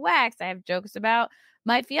about getting waxed. I have jokes about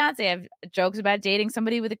my fiance. I have jokes about dating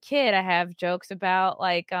somebody with a kid. I have jokes about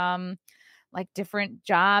like different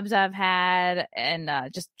jobs I've had and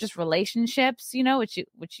just relationships, you know, which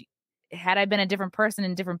had I been a different person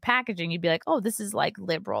in different packaging, you'd be like, oh, this is like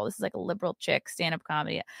liberal. This is like a liberal chick stand-up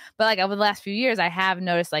comedy. But like over the last few years, I have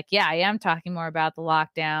noticed like, yeah, I am talking more about the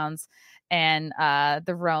lockdowns and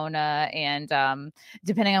the Rona. And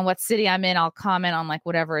depending on what city I'm in, I'll comment on like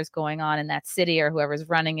whatever is going on in that city or whoever's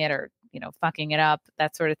running it or, you know, fucking it up,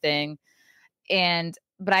 that sort of thing.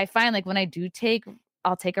 But I find like when I do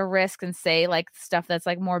I'll take a risk and say like stuff that's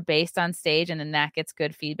like more based on stage and then that gets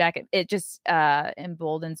good feedback. It just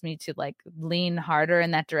emboldens me to like lean harder in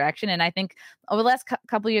that direction. And I think over the last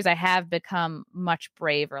couple of years, I have become much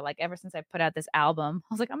braver. Like ever since I put out this album,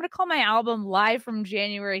 I was like, I'm going to call my album Live from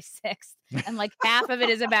January 6th. And like half of it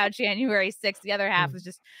is about January 6th. The other half is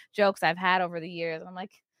just jokes I've had over the years. And I'm like,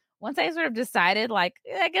 once I sort of decided like,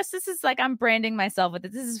 I guess this is like, I'm branding myself with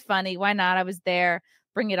it. This is funny. Why not? I was there.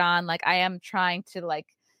 Bring it on. Like I am trying to like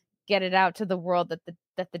get it out to the world that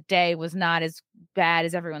the day was not as bad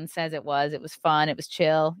as everyone says it was. It was fun. It was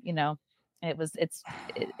chill. You know,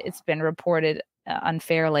 it's been reported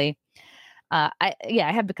unfairly. I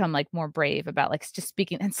have become like more brave about like just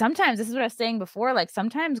speaking. And sometimes this is what I was saying before. Like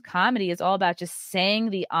sometimes comedy is all about just saying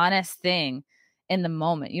the honest thing in the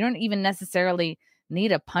moment. You don't even necessarily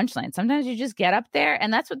need a punchline. Sometimes you just get up there,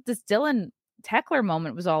 and that's what this Dylan Heckler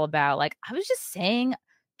moment was all about. Like I was just saying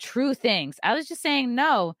true things. I was just saying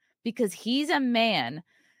no because he's a man.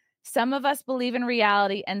 Some of us believe in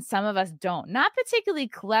reality and some of us don't. Not particularly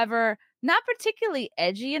clever, not particularly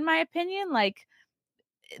edgy in my opinion. Like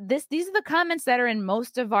these are the comments that are in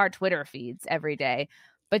most of our Twitter feeds every day.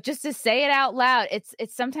 But just to say it out loud, it's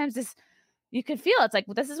sometimes this, you can feel it's like,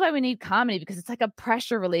 well, this is why we need comedy, because it's like a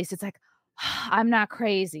pressure release. It's like, I'm not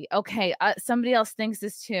crazy. Okay, somebody else thinks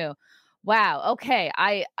this too. Wow. Okay.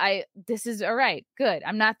 This is all right. Good.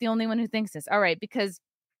 I'm not the only one who thinks this. All right. Because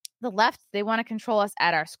the left, they want to control us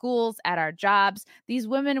at our schools, at our jobs. These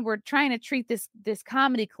women were trying to treat this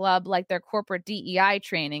comedy club like their corporate DEI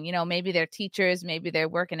training. You know, maybe they're teachers, maybe they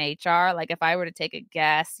work in HR. Like if I were to take a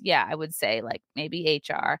guess, yeah, I would say like maybe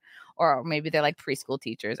HR, or maybe they're like preschool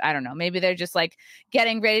teachers. I don't know. Maybe they're just like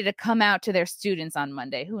getting ready to come out to their students on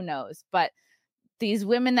Monday. Who knows? But these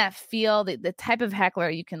women that feel the type of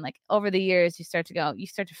heckler, you can like over the years, you start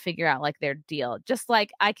to figure out like their deal. Just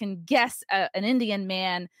like I can guess an Indian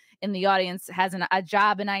man in the audience has a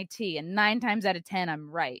job in IT, and 9 times out of 10,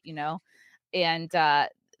 I'm right, you know? And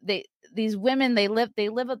these women, they live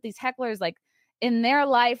with these hecklers, like in their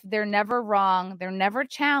life, they're never wrong. They're never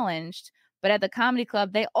challenged. But at the comedy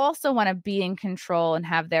club, they also want to be in control and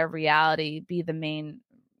have their reality be the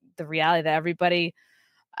reality that everybody,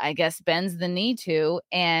 I guess, bends the knee to.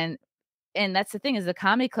 And that's the thing, is the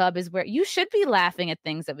comedy club is where you should be laughing at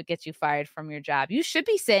things that would get you fired from your job. You should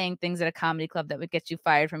be saying things at a comedy club that would get you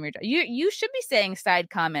fired from your job. You should be saying side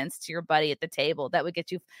comments to your buddy at the table that would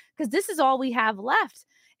get you, because this is all we have left.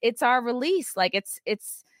 It's our release. Like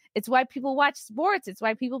it's why people watch sports. It's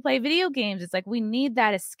why people play video games. It's like we need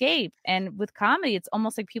that escape. And with comedy, it's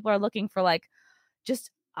almost like people are looking for like just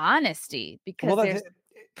honesty, because there's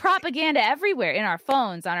propaganda everywhere in our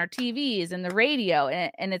phones, on our TVs, and the radio,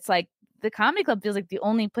 and it's like the comedy club feels like the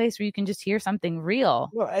only place where you can just hear something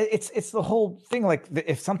real. Well, it's the whole thing. Like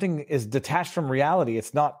if something is detached from reality,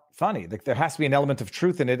 it's not funny. Like there has to be an element of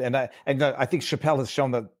truth in it. And I think Chappelle has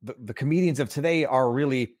shown that the comedians of today are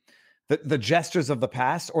really the jesters of the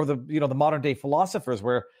past, or the modern day philosophers,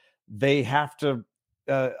 where they have to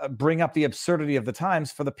bring up the absurdity of the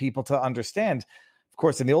times for the people to understand. Of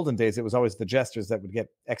course, in the olden days, it was always the jesters that would get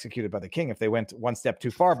executed by the king if they went one step too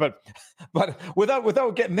far. But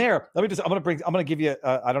without getting there, I'm gonna give you.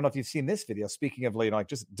 I don't know if you've seen this video. Speaking of, like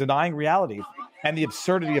just denying reality and the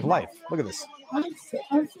absurdity of life. Look at this. I'm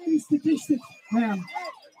saying statistics, ma'am.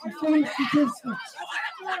 I'm saying statistics.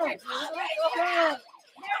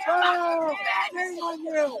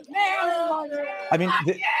 I mean,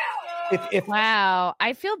 if wow,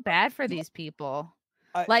 I feel bad for these people.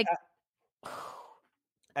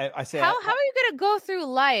 I say, how are you going to go through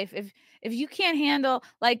life if you can't handle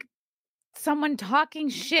like someone talking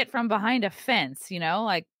shit from behind a fence, you know?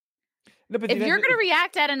 Like, no, if you're going to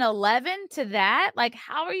react at an 11 to that, like,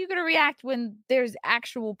 how are you going to react when there's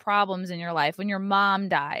actual problems in your life, when your mom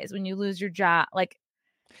dies, when you lose your job? Like,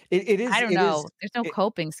 it is. I don't know. There's no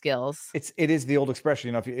coping skills. It is the old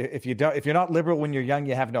expression, if you're not liberal when you're young,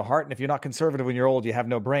 you have no heart, and if you're not conservative when you're old, you have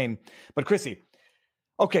no brain. But Chrissie,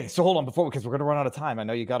 Okay, so hold on because we're going to run out of time. I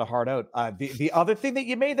know you got a hard out. The other thing that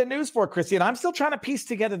you made the news for, Chrissy, and I'm still trying to piece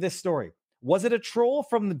together this story. Was it a troll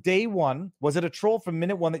from the day one? Was it a troll from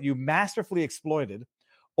minute one that you masterfully exploited?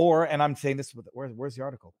 Or, and I'm saying this, where's the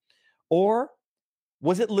article? Or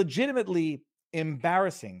was it legitimately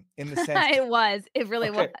embarrassing in the sense It really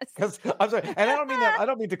was. Because I'm sorry, and I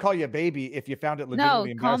don't mean to call you a baby if you found it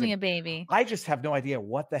legitimately No, call embarrassing. me a baby. I just have no idea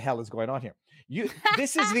what the hell is going on here.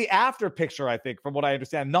 This is the after picture, I think, from what I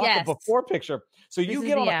understand, not the before picture. So you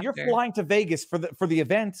get on, you're flying to Vegas for the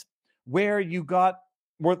event where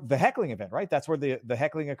the heckling event, right? That's where the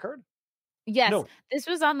heckling occurred. Yes, No. This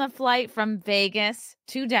was on the flight from Vegas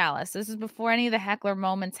to Dallas. This is before any of the heckler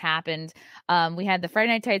moments happened. We had the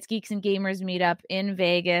Friday Night Tights Geeks and Gamers meetup in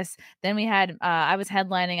Vegas. Then we had I was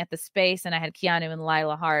headlining at the Space, and I had Keanu and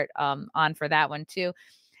Lila Hart on for that one too.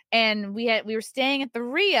 And we were staying at the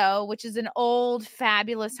Rio, which is an old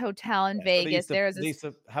fabulous hotel in Vegas. They used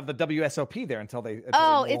to have the WSOP there until they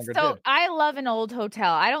I love an old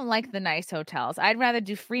hotel. I don't like the nice hotels. I'd rather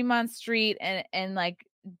do Fremont Street and like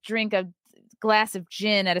drink a glass of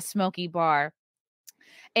gin at a smoky bar.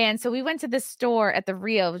 And so we went to this store at the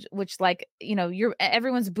Rio, which like,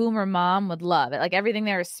 everyone's boomer mom would love it. Like everything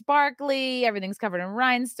there is sparkly, everything's covered in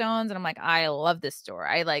rhinestones. And I'm like, I love this store.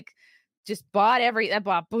 I just bought I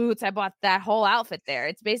bought boots. I bought that whole outfit there.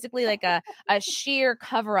 It's basically like a sheer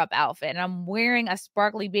cover-up outfit. And I'm wearing a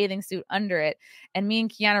sparkly bathing suit under it. And me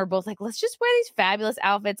and Keanu are both like, let's just wear these fabulous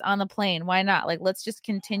outfits on the plane. Why not? Like, let's just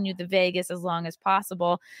continue the Vegas as long as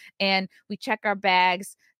possible. And we check our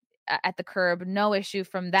bags at the curb. No issue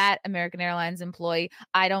from that American Airlines employee.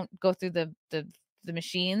 I don't go through the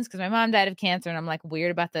machines because my mom died of cancer, and I'm like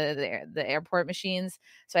weird about the airport machines.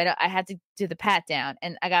 So I had to do the pat down,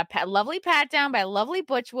 and I got a lovely pat down by a lovely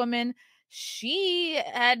butch woman. She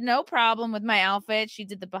had no problem with my outfit. She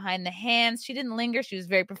did the behind the hands. She didn't linger. She was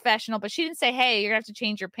very professional, but she didn't say, hey, you're gonna have to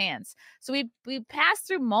change your pants. So we passed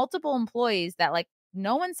through multiple employees that like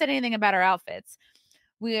no one said anything about our outfits.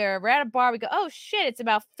 We're at a bar. We go, oh shit, it's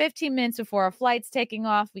about 15 minutes before our flight's taking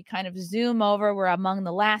off. We kind of zoom over. We're among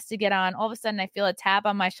the last to get on. All of a sudden I feel a tap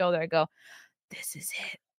on my shoulder. I go, this is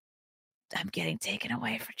it. I'm getting taken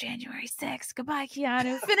away for January 6th. Goodbye,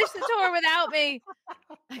 Keanu. Finish the tour without me.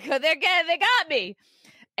 I go, they got me.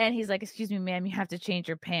 And he's like, excuse me, ma'am, you have to change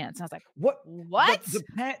your pants. I was like, what?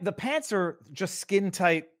 The pants are just skin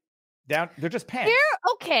tight. Down, they're just pants.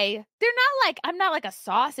 They're okay. They're not like, I'm not like a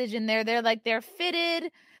sausage in there. They're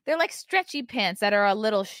fitted. They're like stretchy pants that are a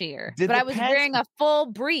little sheer. But I was wearing a full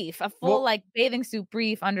brief, like bathing suit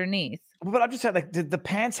brief underneath. But I'm just saying, like, did the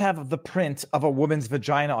pants have the print of a woman's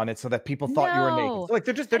vagina on it so that people thought you were naked? So, like,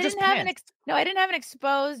 they're just pants. I didn't have an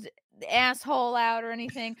exposed asshole out or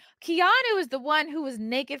anything. Keanu was the one who was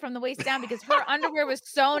naked from the waist down because her underwear was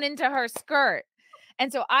sewn into her skirt.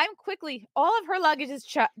 And so all of her luggage is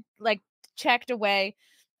checked away.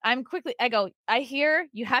 I go, I hear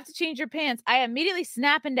you have to change your pants. I immediately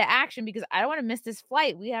snap into action because I don't want to miss this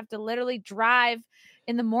flight. We have to literally drive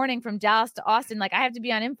in the morning from Dallas to Austin. Like I have to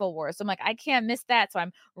be on InfoWars. So I'm like, I can't miss that. So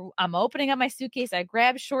I'm opening up my suitcase. I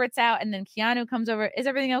grab shorts out, and then Keanu comes over. Is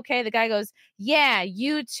everything okay? The guy goes, yeah,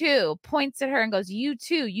 you too. Points at her and goes, you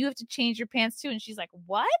too. You have to change your pants too. And she's like,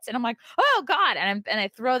 what? And I'm like, oh God. And I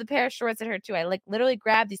throw the pair of shorts at her too. I like literally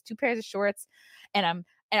grab these two pairs of shorts, and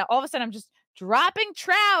all of a sudden I'm just dropping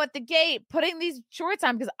trow at the gate, putting these shorts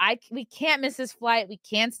on because we can't miss this flight. We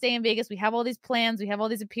can't stay in Vegas. We have all these plans. We have all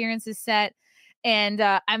these appearances set. And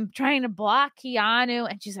I'm trying to block Keanu,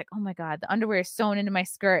 and she's like, oh my God, the underwear is sewn into my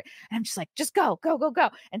skirt. And I'm just like, just go.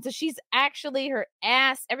 And so she's actually, her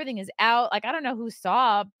ass, everything is out. Like, I don't know who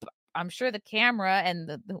saw, but I'm sure the camera and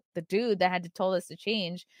the dude that had to told us to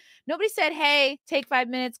change. Nobody said, hey, take 5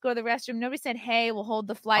 minutes, go to the restroom. Nobody said, hey, we'll hold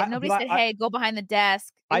the flight. Nobody said, hey, go behind the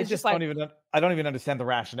desk. I don't even understand the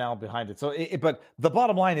rationale behind it. So, but the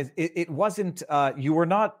bottom line is, it wasn't. You were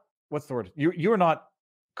not. What's the word? You were not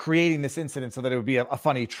creating this incident so that it would be a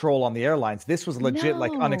funny troll on the airlines. This was legit,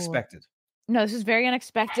 like unexpected. No, this was very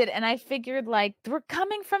unexpected. And I figured, like, we're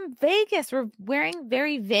coming from Vegas. We're wearing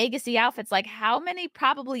very Vegas-y outfits. Like, how many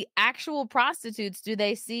probably actual prostitutes do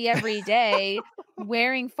they see every day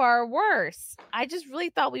wearing far worse? I just really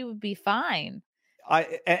thought we would be fine.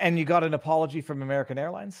 And you got an apology from American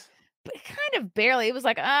Airlines? But kind of barely. It was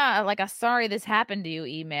like a sorry this happened to you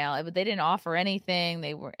email. They didn't offer anything.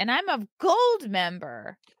 And I'm a gold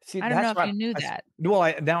member. See, I don't know if you knew that.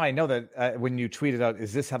 Well, now I know that when you tweeted out,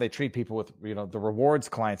 is this how they treat people with, the rewards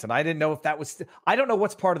clients? And I didn't know if that was, I don't know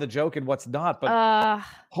what's part of the joke and what's not, but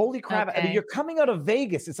holy crap. Okay. I mean, you're coming out of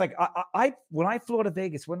Vegas. It's like, when I flew out of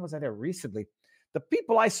Vegas, when was I there recently? The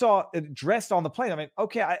people I saw dressed on the plane, I mean,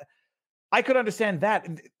 okay, I could understand that.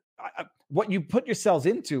 What you put yourselves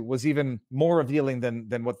into was even more revealing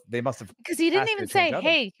than what they must have. Because he didn't asked you even to change say, out of.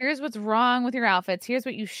 hey, here's what's wrong with your outfits. Here's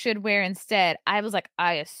what you should wear instead. I was like,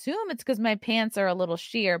 I assume it's because my pants are a little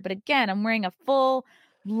sheer. But again, I'm wearing a full,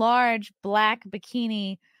 large black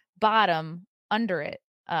bikini bottom under it,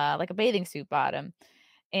 like a bathing suit bottom.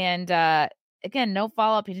 And again, no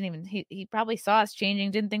follow-up. He didn't even, he probably saw us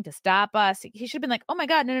changing, didn't think to stop us. He should have been like, oh my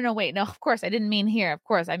God, no, wait. No, of course, I didn't mean here. Of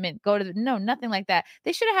course, I meant go to the, no, nothing like that.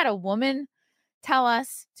 They should have had a woman tell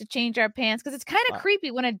us to change our pants, because it's kind of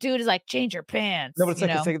creepy when a dude is like, change your pants. No, but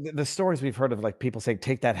it's like the stories we've heard of, like people saying,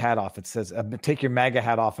 take that hat off. It says, take your MAGA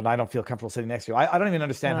hat off, and I don't feel comfortable sitting next to you. I don't even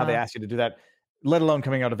understand how they asked you to do that, let alone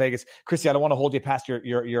coming out of Vegas. Chrissy, I don't want to hold you past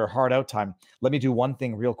your hard out time. Let me do one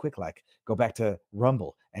thing real quick, like go back to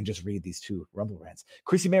Rumble and just read these 2 Rumble rants.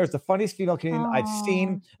 Chrissie Mayr is the funniest female comedian I've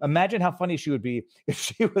seen. Imagine how funny she would be if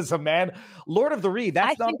she was a man. Lord of the Reed.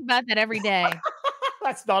 I think about that every day.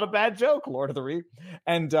 That's not a bad joke, Lord of the Reed.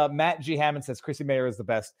 And Matt G. Hammond says Chrissie Mayr is the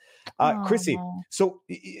best. Chrissy, so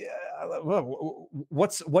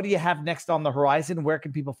what do you have next on the horizon? Where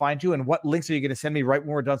can people find you? And what links are you going to send me right when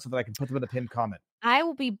we're done so that I can put them in the pinned comment? I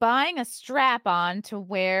will be buying a strap-on to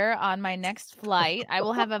wear on my next flight. I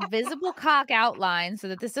will have a visible cock outline so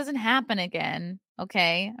that this doesn't happen again.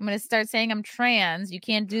 Okay? I'm going to start saying I'm trans. You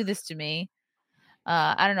can't do this to me.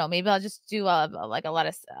 I don't know. Maybe I'll just do like a lot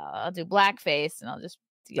of. I'll do blackface, and I'll just.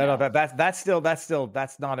 No, that's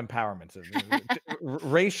not empowerment.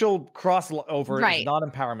 Racial crossover is not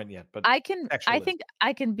empowerment yet. But I think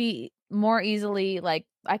I can be more easily, like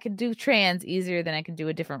I can do trans easier than I can do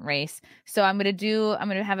a different race. So I'm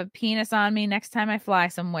gonna have a penis on me next time I fly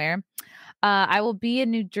somewhere. I will be in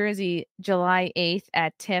New Jersey July 8th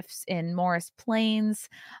at TIFF's in Morris Plains.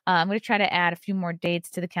 I'm going to try to add a few more dates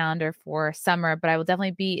to the calendar for summer, but I will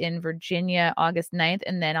definitely be in Virginia August 9th,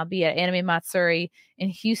 and then I'll be at Anime Matsuri in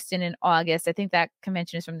Houston in August. I think that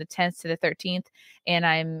convention is from the 10th to the 13th, and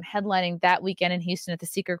I'm headlining that weekend in Houston at the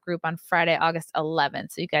Secret Group on Friday, August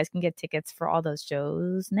 11th. So you guys can get tickets for all those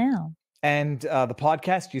shows now. And the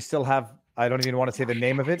podcast, you still have, I don't even want to say the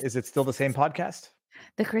name of it. Is it still the same podcast?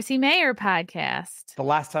 The Chrissie Mayr podcast. The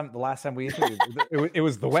last time we interviewed, it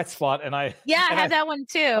was the wet spot, and I had that one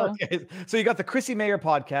too. Okay, so you got the Chrissie Mayr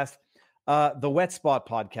podcast, the wet spot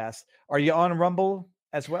podcast. Are you on Rumble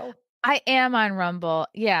as well? I am on Rumble.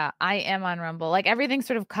 Yeah, I am on Rumble. Like everything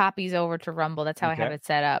sort of copies over to Rumble. That's how I have it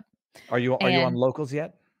set up. Are you on Locals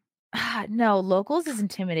yet? No, Locals is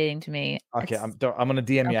intimidating to me. Okay, I'm going to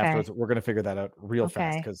DM you afterwards. We're going to figure that out real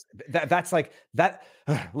fast, because that's like that.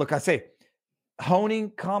 Look, I say, honing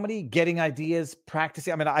comedy, getting ideas,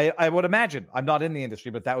 practicing. I mean, I would imagine, I'm not in the industry,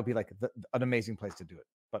 but that would be like an amazing place to do it.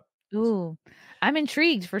 But ooh, I'm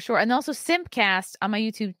intrigued for sure. And also Simpcast on my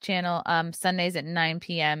YouTube channel, Sundays at 9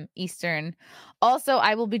 p.m. Eastern. Also,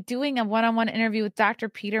 I will be doing a one-on-one interview with Dr.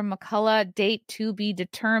 Peter McCullough, date to be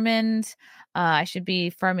determined. I should be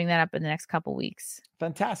firming that up in the next couple weeks.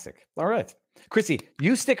 Fantastic. All right. Chrissy,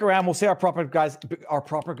 you stick around. We'll say our proper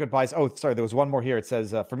goodbyes. Oh, sorry. There was one more here. It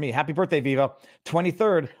says, for me, happy birthday, Viva.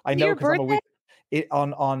 23rd. I know, because I'm a week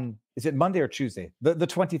on, is it Monday or Tuesday? The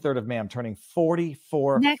 23rd of May. I'm turning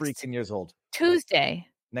 44 freaking years old. Tuesday.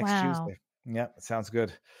 Next Tuesday. Yeah, sounds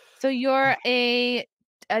good. So you're a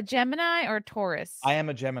Gemini or Taurus? I am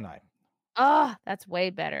a Gemini. Oh, that's way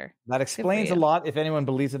better. That explains a lot. If anyone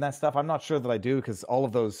believes in that stuff, I'm not sure that I do, because all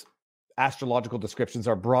of those astrological descriptions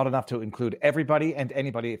are broad enough to include everybody and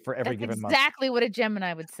anybody for every given month. Exactly what a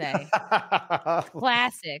Gemini would say.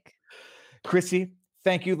 Classic. Chrissy,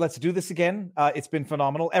 thank you. Let's do this again. It's been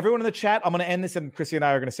phenomenal. Everyone in the chat, I'm going to end this, and Chrissy and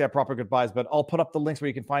I are going to say our proper goodbyes, but I'll put up the links where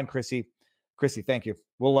you can find Chrissy. Chrissy, thank you.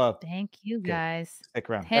 We'll thank you guys. Stick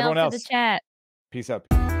around. Hail Everyone else, the chat. peace out.